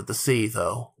side of the sea,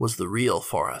 though, was the real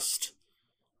forest.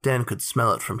 Dan could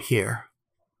smell it from here.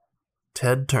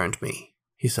 "Ted turned me,"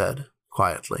 he said,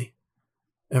 quietly.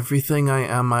 "Everything I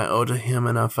am I owe to him,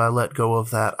 and if I let go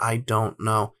of that, I don't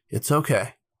know." "It's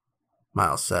okay,"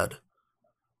 Miles said.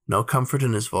 No comfort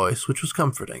in his voice, which was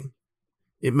comforting.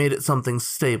 It made it something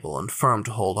stable and firm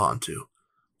to hold on to.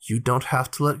 "You don't have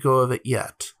to let go of it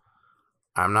yet.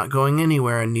 I'm not going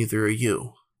anywhere, and neither are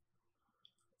you."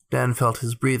 Dan felt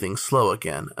his breathing slow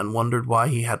again and wondered why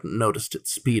he hadn't noticed it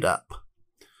speed up.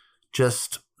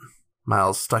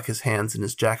 Miles stuck his hands in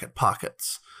his jacket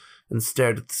pockets and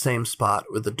stared at the same spot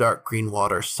where the dark green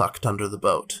water sucked under the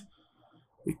boat.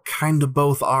 "We kinda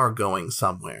both are going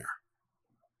somewhere.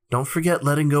 Don't forget,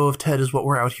 letting go of Ted is what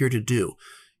we're out here to do.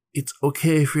 It's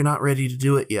okay if you're not ready to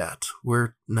do it yet.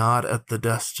 We're not at the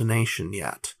destination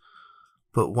yet.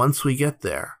 But once we get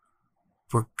there,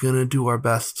 we're gonna do our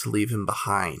best to leave him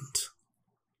behind."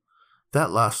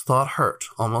 That last thought hurt,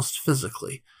 almost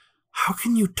physically. "How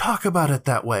can you talk about it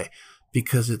that way?"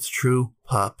 "Because it's true,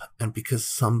 pup, and because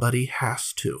somebody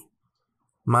has to."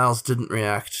 Miles didn't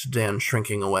react to Dan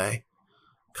shrinking away.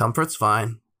 "Comfort's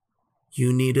fine.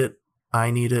 You need it. I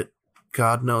need it.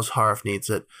 God knows Harv needs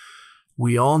it.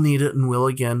 We all need it and will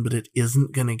again, but it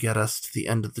isn't going to get us to the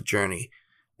end of the journey,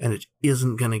 and it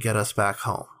isn't going to get us back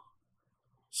home.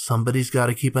 Somebody's got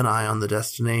to keep an eye on the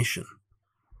destination.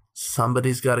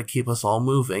 Somebody's got to keep us all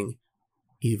moving,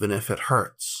 even if it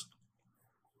hurts."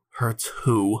 "Hurts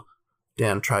who?"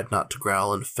 Dan tried not to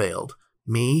growl and failed.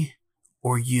 "Me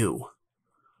or you?"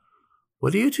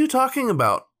 "What are you two talking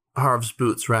about?" Harv's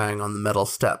boots rang on the metal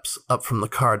steps up from the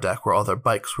car deck where all their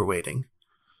bikes were waiting.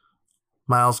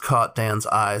 Miles caught Dan's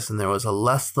eyes, and there was a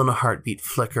less than a heartbeat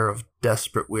flicker of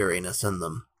desperate weariness in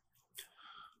them.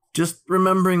 "Just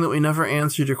remembering that we never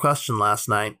answered your question last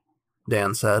night,"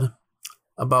 Dan said,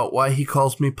 "about why he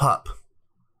calls me pup."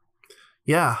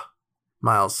 "Yeah,"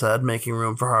 Miles said, making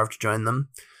room for Harv to join them.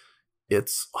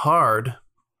 "It's hard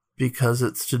because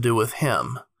it's to do with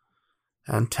him,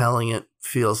 and telling it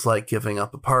feels like giving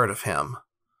up a part of him.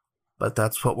 But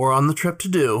that's what we're on the trip to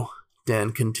do,"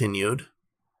 Dan continued.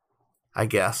 I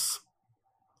guess.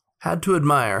 Had to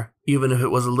admire, even if it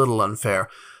was a little unfair,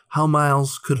 how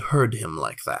Miles could herd him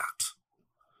like that.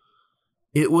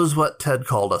 It was what Ted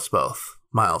called us both,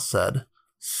 Miles said,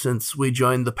 since we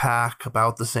joined the pack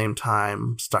about the same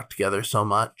time, stuck together so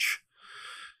much.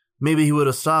 Maybe he would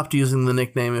have stopped using the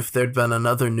nickname if there'd been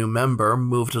another new member,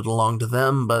 moved it along to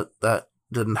them, but that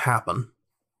didn't happen.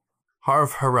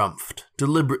 Harv harumphed,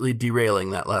 deliberately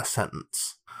derailing that last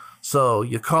sentence. So,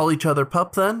 you call each other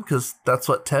pup then? 'Cause that's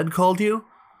what Ted called you?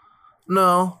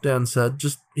 No, Dan said,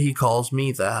 just he calls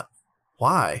me that.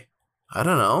 Why? I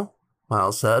don't know,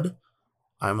 Miles said.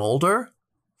 I'm older?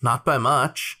 Not by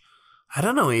much. I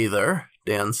don't know either,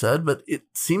 Dan said, but it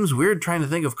seems weird trying to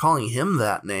think of calling him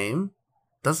that name.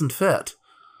 Doesn't fit.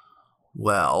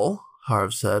 Well,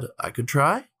 Harv said, I could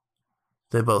try.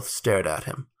 They both stared at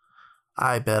him.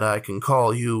 I bet I can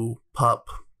call you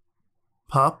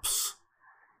Pups?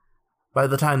 By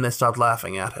the time they stopped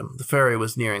laughing at him, the ferry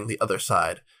was nearing the other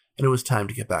side, and it was time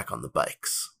to get back on the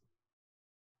bikes.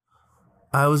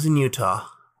 I was in Utah.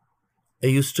 I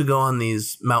used to go on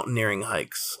these mountaineering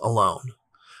hikes alone.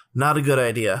 Not a good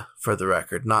idea, for the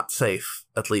record, not safe,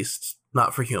 at least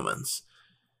not for humans.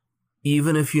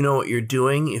 Even if you know what you're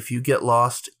doing, if you get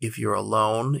lost, if you're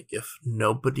alone, if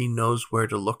nobody knows where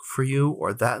to look for you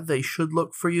or that they should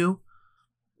look for you,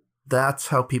 that's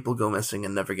how people go missing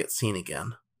and never get seen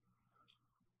again.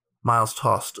 Miles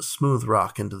tossed a smooth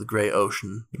rock into the gray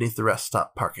ocean beneath the rest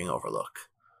stop parking overlook.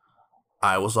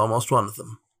 I was almost one of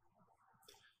them.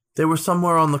 They were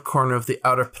somewhere on the corner of the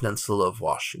outer peninsula of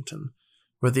Washington,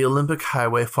 where the Olympic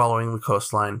Highway following the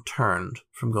coastline turned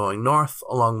from going north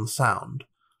along the Sound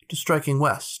to striking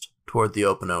west toward the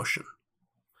open ocean.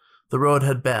 The road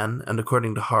had been, and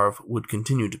according to Harv would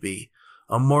continue to be,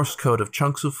 a Morse code of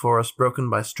chunks of forest broken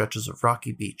by stretches of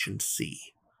rocky beach and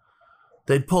sea.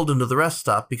 They'd pulled into the rest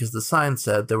stop because the sign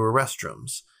said there were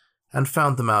restrooms, and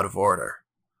found them out of order.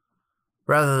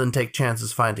 Rather than take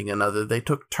chances finding another, they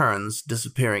took turns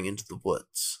disappearing into the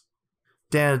woods.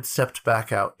 Dan had stepped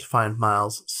back out to find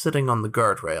Miles sitting on the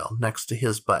guardrail next to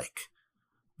his bike.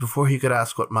 Before he could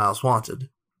ask what Miles wanted,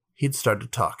 he'd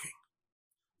started talking.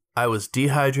 I was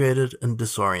dehydrated and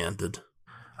disoriented.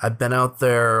 I'd been out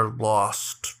there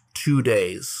lost 2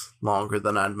 days, longer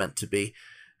than I'd meant to be,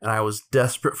 and I was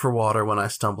desperate for water when I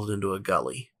stumbled into a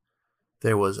gully.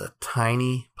 There was a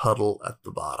tiny puddle at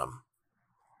the bottom.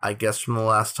 I guess from the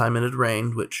last time it had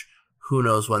rained, which who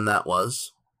knows when that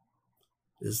was.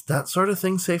 Is that sort of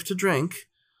thing safe to drink?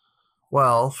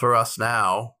 Well, for us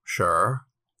now, sure.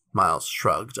 Miles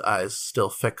shrugged, eyes still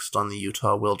fixed on the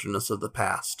Utah wilderness of the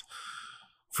past.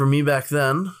 For me back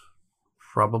then,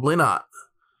 probably not.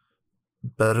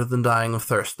 Better than dying of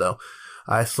thirst, though.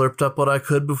 I slurped up what I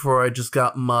could before I just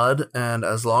got mud, and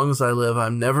as long as I live,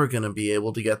 I'm never going to be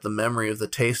able to get the memory of the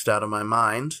taste out of my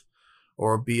mind,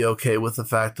 or be okay with the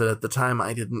fact that at the time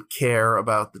I didn't care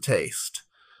about the taste.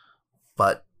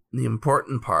 But the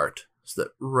important part is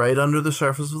that right under the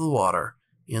surface of the water,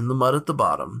 in the mud at the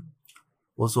bottom,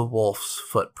 was a wolf's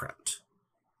footprint.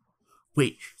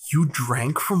 Wait, you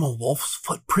drank from a wolf's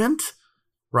footprint?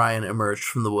 Ryan emerged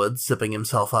from the woods, zipping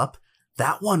himself up.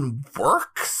 That one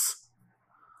works?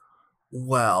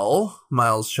 Well,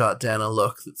 Miles shot Dan a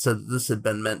look that said that this had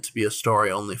been meant to be a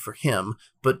story only for him,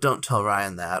 but don't tell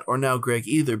Ryan that, or now Greg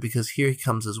either, because here he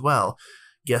comes as well.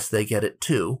 Guess they get it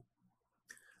too.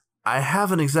 I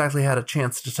haven't exactly had a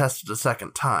chance to test it a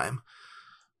second time.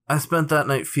 I spent that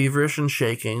night feverish and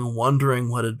shaking, wondering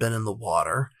what had been in the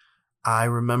water. I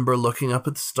remember looking up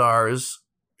at the stars,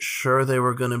 sure they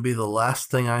were going to be the last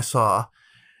thing I saw,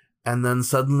 and then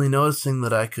suddenly noticing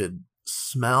that I could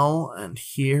smell and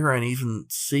hear and even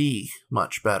see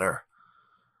much better.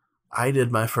 I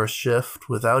did my first shift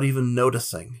without even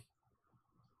noticing.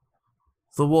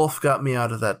 The wolf got me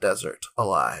out of that desert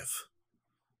alive.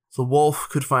 The wolf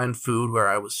could find food where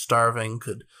I was starving,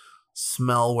 could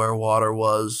smell where water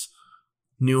was,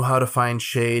 knew how to find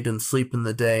shade and sleep in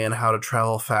the day and how to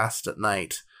travel fast at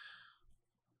night.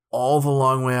 All the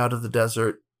long way out of the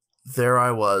desert, there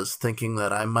I was, thinking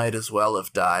that I might as well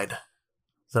have died.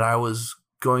 That I was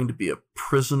going to be a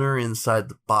prisoner inside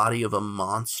the body of a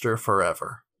monster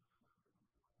forever.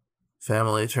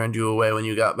 Family turned you away when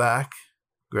you got back?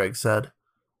 Greg said.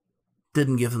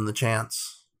 Didn't give them the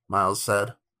chance, Miles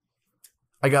said.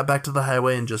 I got back to the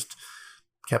highway and just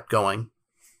kept going.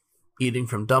 Eating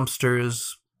from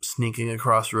dumpsters, sneaking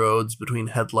across roads between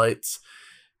headlights.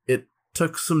 It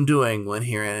took some doing when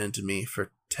he ran into me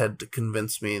for Ted to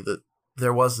convince me that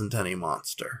there wasn't any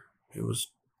monster. It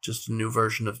was just a new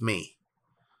version of me.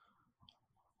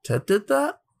 Ted did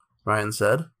that? Ryan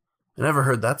said. I never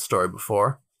heard that story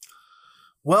before.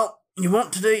 Well, You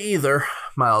won't today either,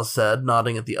 Miles said,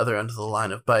 nodding at the other end of the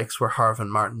line of bikes where Harv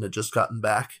and Martin had just gotten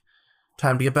back.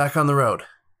 Time to get back on the road.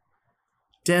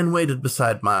 Dan waited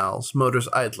beside Miles, motors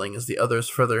idling as the others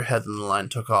further ahead in the line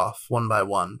took off, one by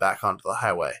one, back onto the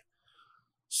highway.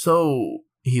 So,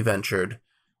 he ventured,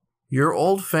 your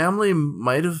old family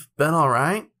might have been all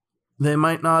right? They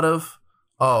might not have...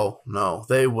 Oh, no,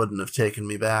 they wouldn't have taken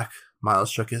me back, Miles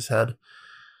shook his head.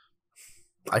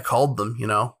 I called them,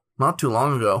 not too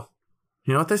long ago.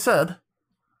 You know what they said?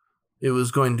 It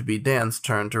was going to be Dan's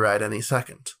turn to ride any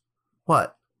second.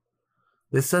 What?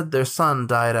 They said their son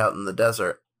died out in the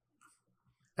desert.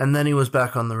 And then he was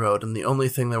back on the road, and the only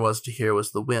thing there was to hear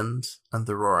was the wind and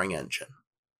the roaring engine.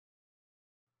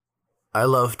 I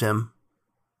loved him,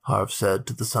 Harv said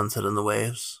to the sunset and the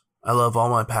waves. I love all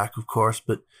my pack, of course,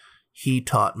 but he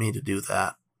taught me to do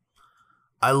that.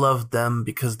 I loved them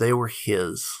because they were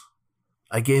his.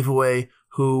 I gave away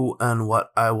who and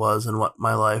what I was and what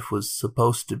my life was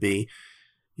supposed to be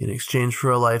in exchange for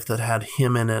a life that had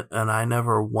him in it, and I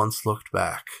never once looked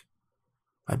back.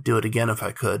 I'd do it again if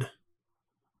I could.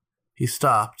 He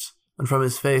stopped, and from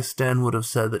his face Dan would have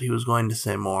said that he was going to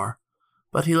say more,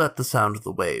 but he let the sound of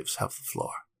the waves have the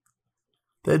floor.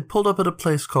 They had pulled up at a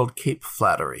place called Cape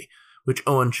Flattery, which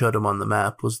Owen showed him on the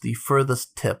map was the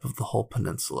furthest tip of the whole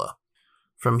peninsula.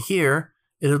 From here,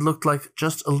 it had looked like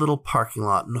just a little parking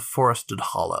lot in a forested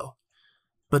hollow.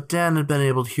 But Dan had been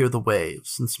able to hear the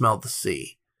waves and smell the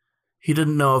sea. He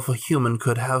didn't know if a human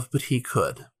could have, but he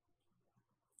could.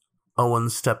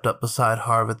 Owen stepped up beside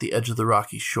Harv at the edge of the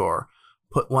rocky shore,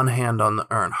 put one hand on the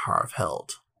urn Harv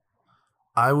held.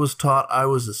 I was taught I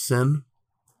was a sin,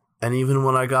 and even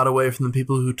when I got away from the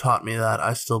people who taught me that,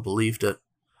 I still believed it.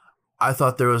 I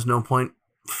thought there was no point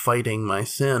fighting my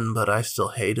sin, but I still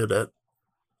hated it.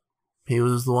 He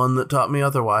was the one that taught me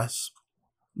otherwise.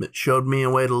 It showed me a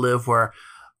way to live where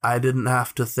I didn't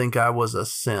have to think I was a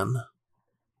sin.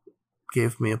 It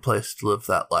gave me a place to live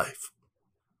that life.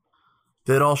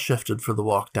 They'd all shifted for the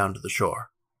walk down to the shore.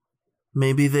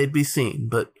 Maybe they'd be seen,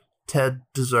 but Ted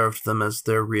deserved them as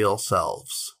their real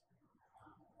selves.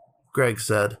 Greg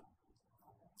said,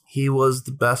 he was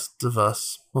the best of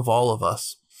us, of all of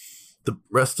us. The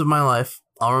rest of my life,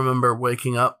 I'll remember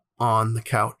waking up on the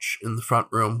couch in the front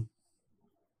room,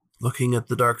 looking at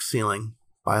the dark ceiling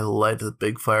by the light of the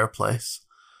big fireplace.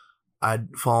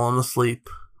 I'd fallen asleep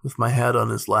with my head on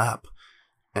his lap,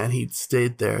 and he'd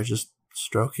stayed there just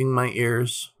stroking my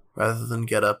ears rather than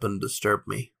get up and disturb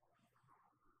me.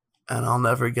 And I'll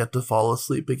never get to fall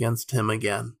asleep against him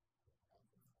again.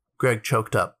 Greg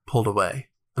choked up, pulled away,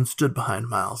 and stood behind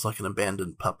Miles like an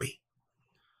abandoned puppy.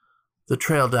 The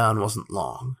trail down wasn't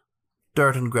long.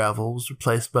 Dirt and gravel was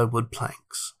replaced by wood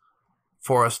planks.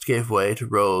 Forest gave way to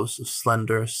rows of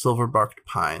slender, silver-barked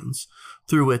pines,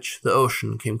 through which the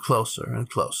ocean came closer and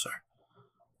closer.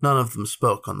 None of them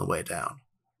spoke on the way down.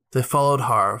 They followed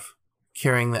Harv,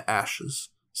 carrying the ashes,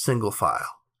 single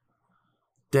file.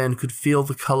 Dan could feel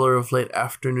the color of late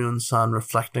afternoon sun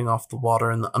reflecting off the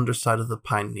water in the underside of the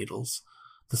pine needles,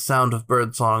 the sound of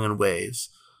birdsong and waves,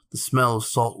 the smell of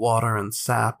salt water and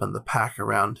sap and the pack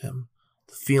around him,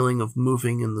 the feeling of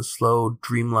moving in the slow,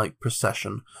 dreamlike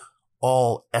procession,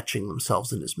 all etching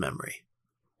themselves in his memory.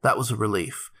 That was a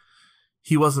relief.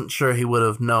 He wasn't sure he would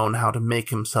have known how to make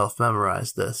himself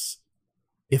memorize this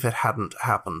if it hadn't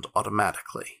happened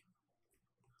automatically.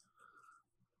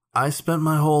 I spent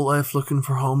my whole life looking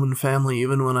for home and family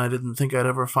even when I didn't think I'd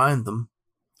ever find them.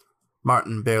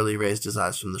 Martin barely raised his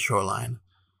eyes from the shoreline.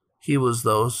 He was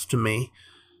those to me.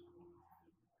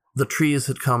 The trees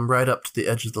had come right up to the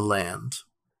edge of the land.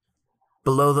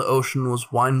 Below the ocean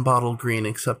was wine-bottle green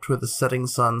except where the setting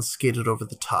sun skated over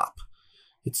the top.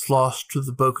 It sloshed through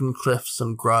the broken cliffs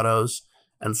and grottos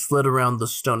and slid around the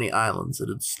stony islands it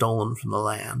had stolen from the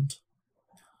land.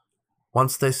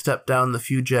 Once they stepped down the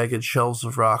few jagged shelves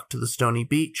of rock to the stony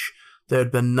beach, there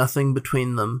had been nothing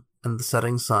between them and the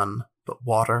setting sun but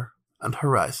water and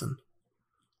horizon.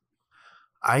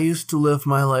 I used to live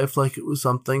my life like it was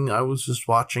something I was just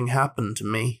watching happen to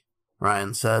me,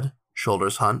 Ryan said,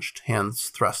 shoulders hunched, hands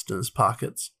thrust in his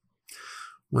pockets.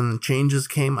 When the changes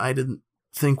came, I didn't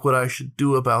think what I should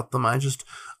do about them. I just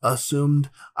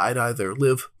assumed I'd either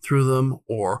live through them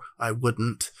or I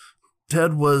wouldn't.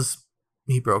 Ted was...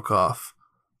 He broke off.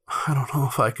 I don't know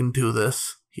if I can do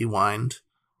this, he whined.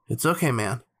 It's okay,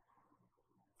 man.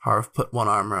 Harv put one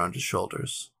arm around his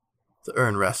shoulders. The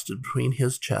urn rested between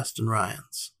his chest and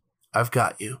Ryan's. I've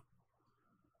got you.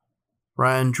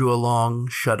 Ryan drew a long,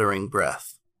 shuddering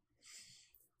breath.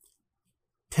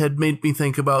 Ted made me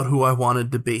think about who I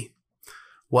wanted to be.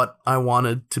 What I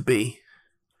wanted to be.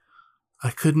 I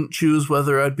couldn't choose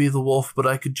whether I'd be the wolf, but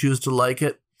I could choose to like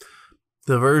it.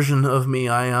 The version of me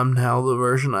I am now, the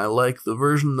version I like, the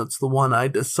version that's the one I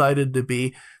decided to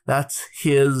be, that's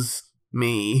his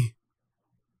me.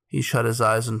 He shut his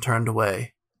eyes and turned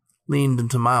away, leaned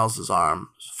into Miles's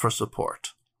arms for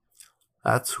support.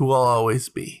 That's who I'll always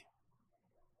be.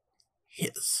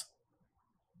 His.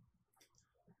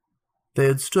 They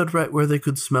had stood right where they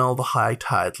could smell the high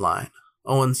tide line.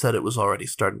 Owen said it was already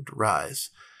starting to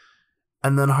rise.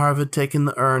 And then Harv had taken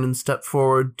the urn and stepped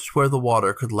forward to where the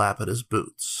water could lap at his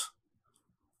boots.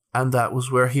 And that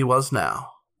was where he was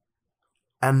now.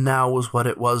 And now was what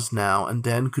it was now, and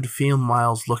Dan could feel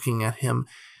Miles looking at him,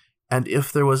 and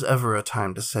if there was ever a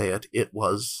time to say it, it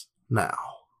was now.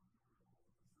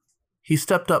 He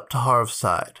stepped up to Harv's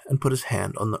side and put his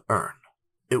hand on the urn.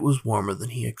 It was warmer than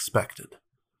he expected.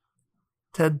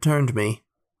 "Ted turned me,"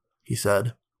 he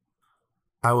said.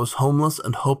 "I was homeless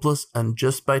and hopeless, and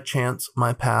just by chance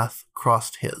my path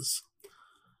crossed his.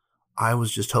 I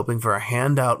was just hoping for a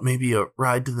handout, maybe a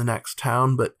ride to the next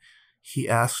town, but he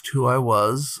asked who I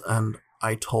was, and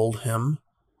I told him,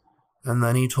 and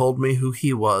then he told me who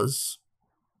he was.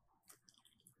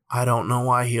 I don't know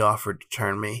why he offered to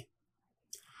turn me.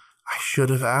 I should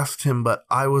have asked him, but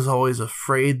I was always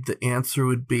afraid the answer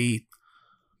would be...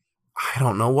 I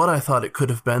don't know what I thought it could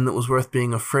have been that was worth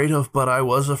being afraid of, but I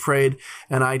was afraid,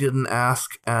 and I didn't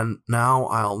ask, and now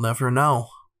I'll never know.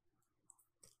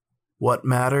 What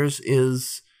matters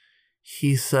is,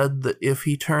 he said that if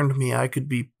he turned me, I could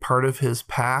be part of his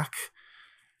pack,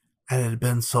 and it had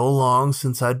been so long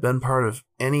since I'd been part of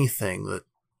anything that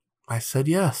I said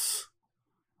yes.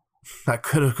 That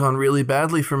could have gone really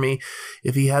badly for me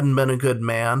if he hadn't been a good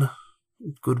man,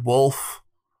 good wolf,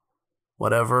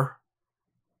 whatever.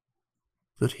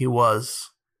 But he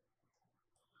was.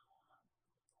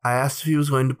 I asked if he was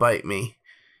going to bite me,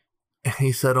 and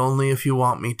he said only if you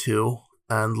want me to,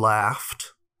 and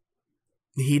laughed.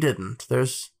 He didn't.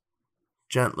 There's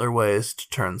gentler ways to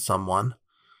turn someone.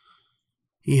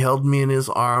 He held me in his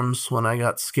arms when I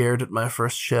got scared at my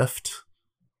first shift.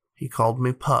 He called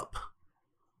me pup.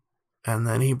 And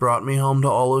then he brought me home to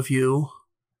all of you,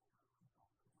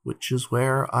 which is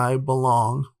where I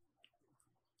belong.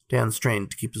 Dan strained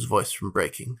to keep his voice from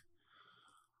breaking.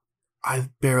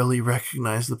 I've barely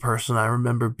recognized the person I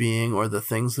remember being or the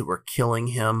things that were killing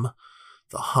him.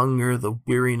 The hunger, the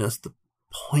weariness, the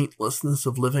pointlessness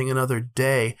of living another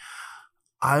day.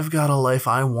 I've got a life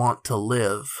I want to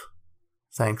live,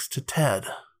 thanks to Ted.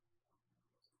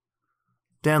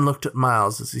 Dan looked at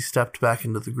Miles as he stepped back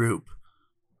into the group,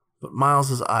 but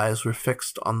Miles's eyes were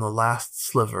fixed on the last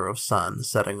sliver of sun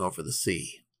setting over the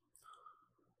sea.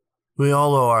 We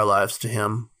all owe our lives to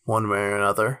him, one way or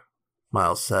another,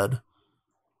 Miles said.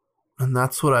 And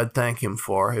that's what I'd thank him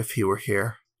for if he were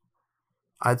here.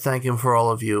 I'd thank him for all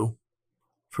of you,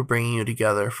 for bringing you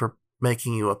together, for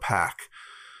making you a pack.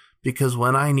 Because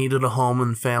when I needed a home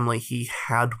and family, he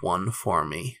had one for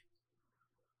me.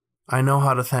 I know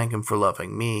how to thank him for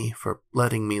loving me, for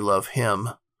letting me love him.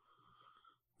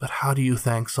 But how do you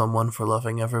thank someone for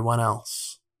loving everyone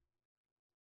else?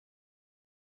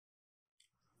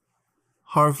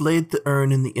 Harv laid the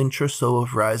urn in the inch or so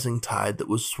of rising tide that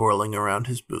was swirling around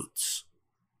his boots.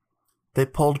 They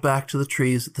pulled back to the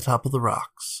trees at the top of the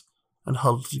rocks and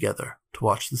huddled together to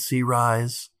watch the sea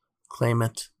rise, claim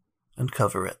it, and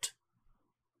cover it.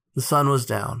 The sun was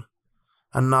down,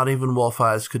 and not even wolf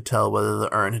eyes could tell whether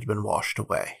the urn had been washed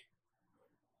away.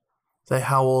 They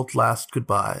howled last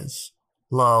goodbyes,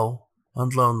 low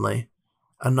and lonely,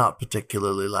 and not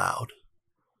particularly loud.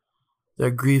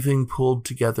 Their grieving pooled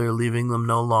together, leaving them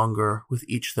no longer with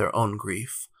each their own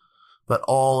grief, but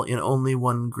all in only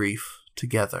one grief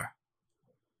together.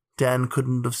 Dan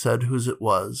couldn't have said whose it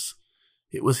was.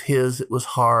 It was his, it was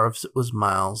Harv's, it was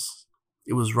Miles'.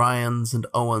 It was Ryan's and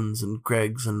Owen's and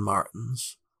Greg's and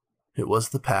Martin's. It was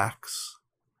the pack's.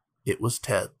 It was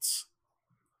Ted's.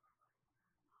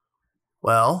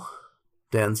 Well,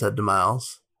 Dan said to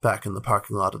Miles, back in the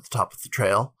parking lot at the top of the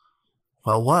trail.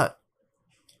 Well, what?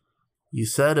 You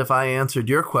said if I answered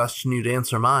your question, you'd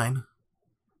answer mine.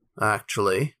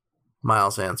 Actually,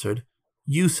 Miles answered,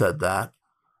 you said that,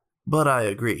 but I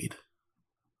agreed.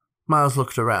 Miles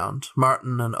looked around.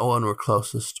 Martin and Owen were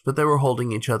closest, but they were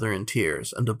holding each other in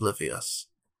tears and oblivious.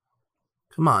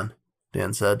 Come on,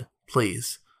 Dan said,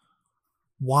 please.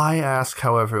 Why ask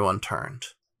how everyone turned?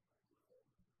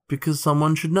 Because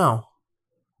someone should know,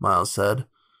 Miles said.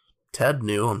 Ted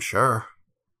knew, I'm sure.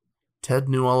 Ted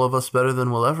knew all of us better than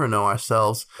we'll ever know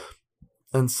ourselves,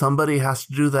 and somebody has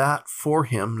to do that for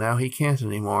him now he can't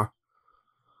anymore.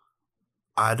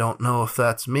 I don't know if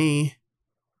that's me,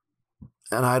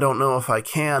 and I don't know if I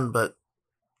can, but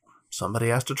somebody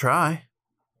has to try.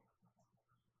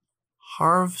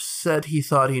 Harv said he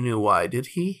thought he knew why, did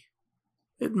he?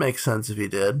 It'd make sense if he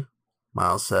did,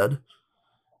 Miles said.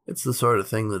 It's the sort of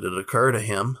thing that'd occur to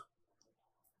him.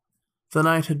 The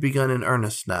night had begun in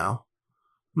earnest now.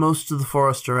 Most of the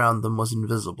forest around them was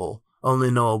invisible,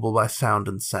 only knowable by sound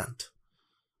and scent.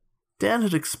 Dan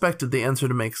had expected the answer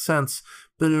to make sense,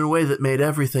 but in a way that made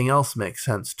everything else make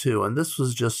sense too, and this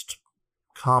was just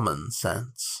common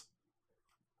sense.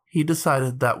 He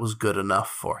decided that was good enough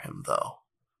for him, though.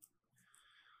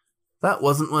 That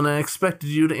wasn't when I expected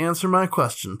you to answer my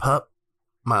question, pup.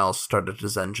 Miles started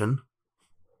his engine.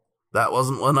 That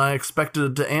wasn't when I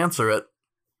expected to answer it.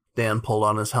 Dan pulled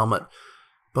on his helmet.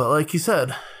 But like you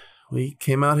said, we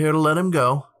came out here to let him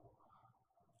go.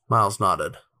 Miles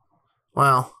nodded.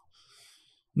 Well,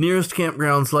 nearest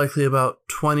campground's likely about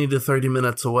 20 to 30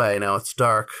 minutes away. Now it's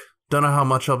dark. Don't know how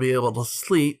much I'll be able to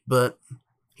sleep, but...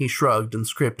 He shrugged and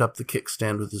scraped up the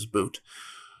kickstand with his boot.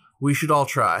 We should all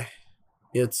try.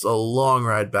 It's a long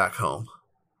ride back home.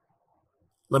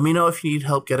 Let me know if you need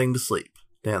help getting to sleep,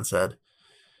 Dan said.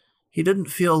 He didn't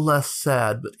feel less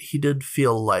sad, but he did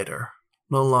feel lighter,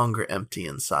 no longer empty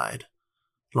inside,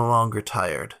 no longer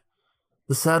tired.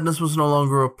 The sadness was no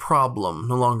longer a problem,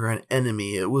 no longer an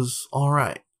enemy. It was all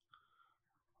right.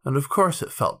 And of course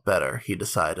it felt better, he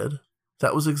decided.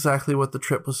 That was exactly what the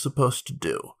trip was supposed to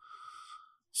do.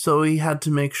 So he had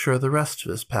to make sure the rest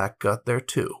of his pack got there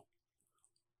too.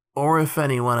 Or if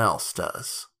anyone else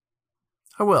does.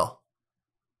 I will.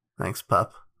 Thanks,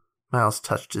 pup. Miles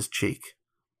touched his cheek.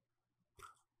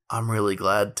 I'm really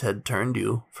glad Ted turned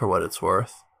you, for what it's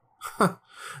worth.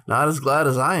 Not as glad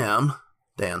as I am,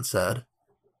 Dan said.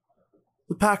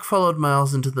 The pack followed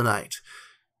Miles into the night,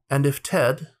 and if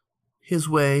Ted, his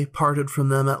way parted from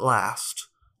them at last,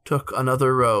 took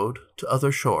another road to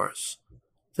other shores,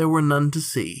 there were none to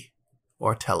see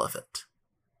or tell of it.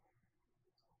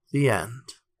 The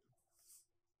end.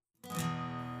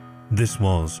 This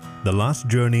was The Last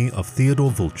Journey of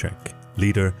Theodore Vulcek,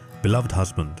 leader, beloved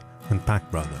husband, and pack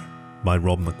brother, by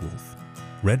Rob MacWolf.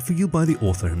 Read for you by the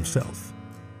author himself.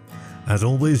 As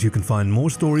always, you can find more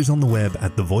stories on the web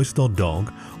at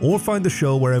thevoice.dog or find the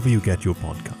show wherever you get your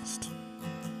podcast.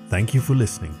 Thank you for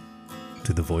listening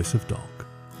to The Voice of Dog.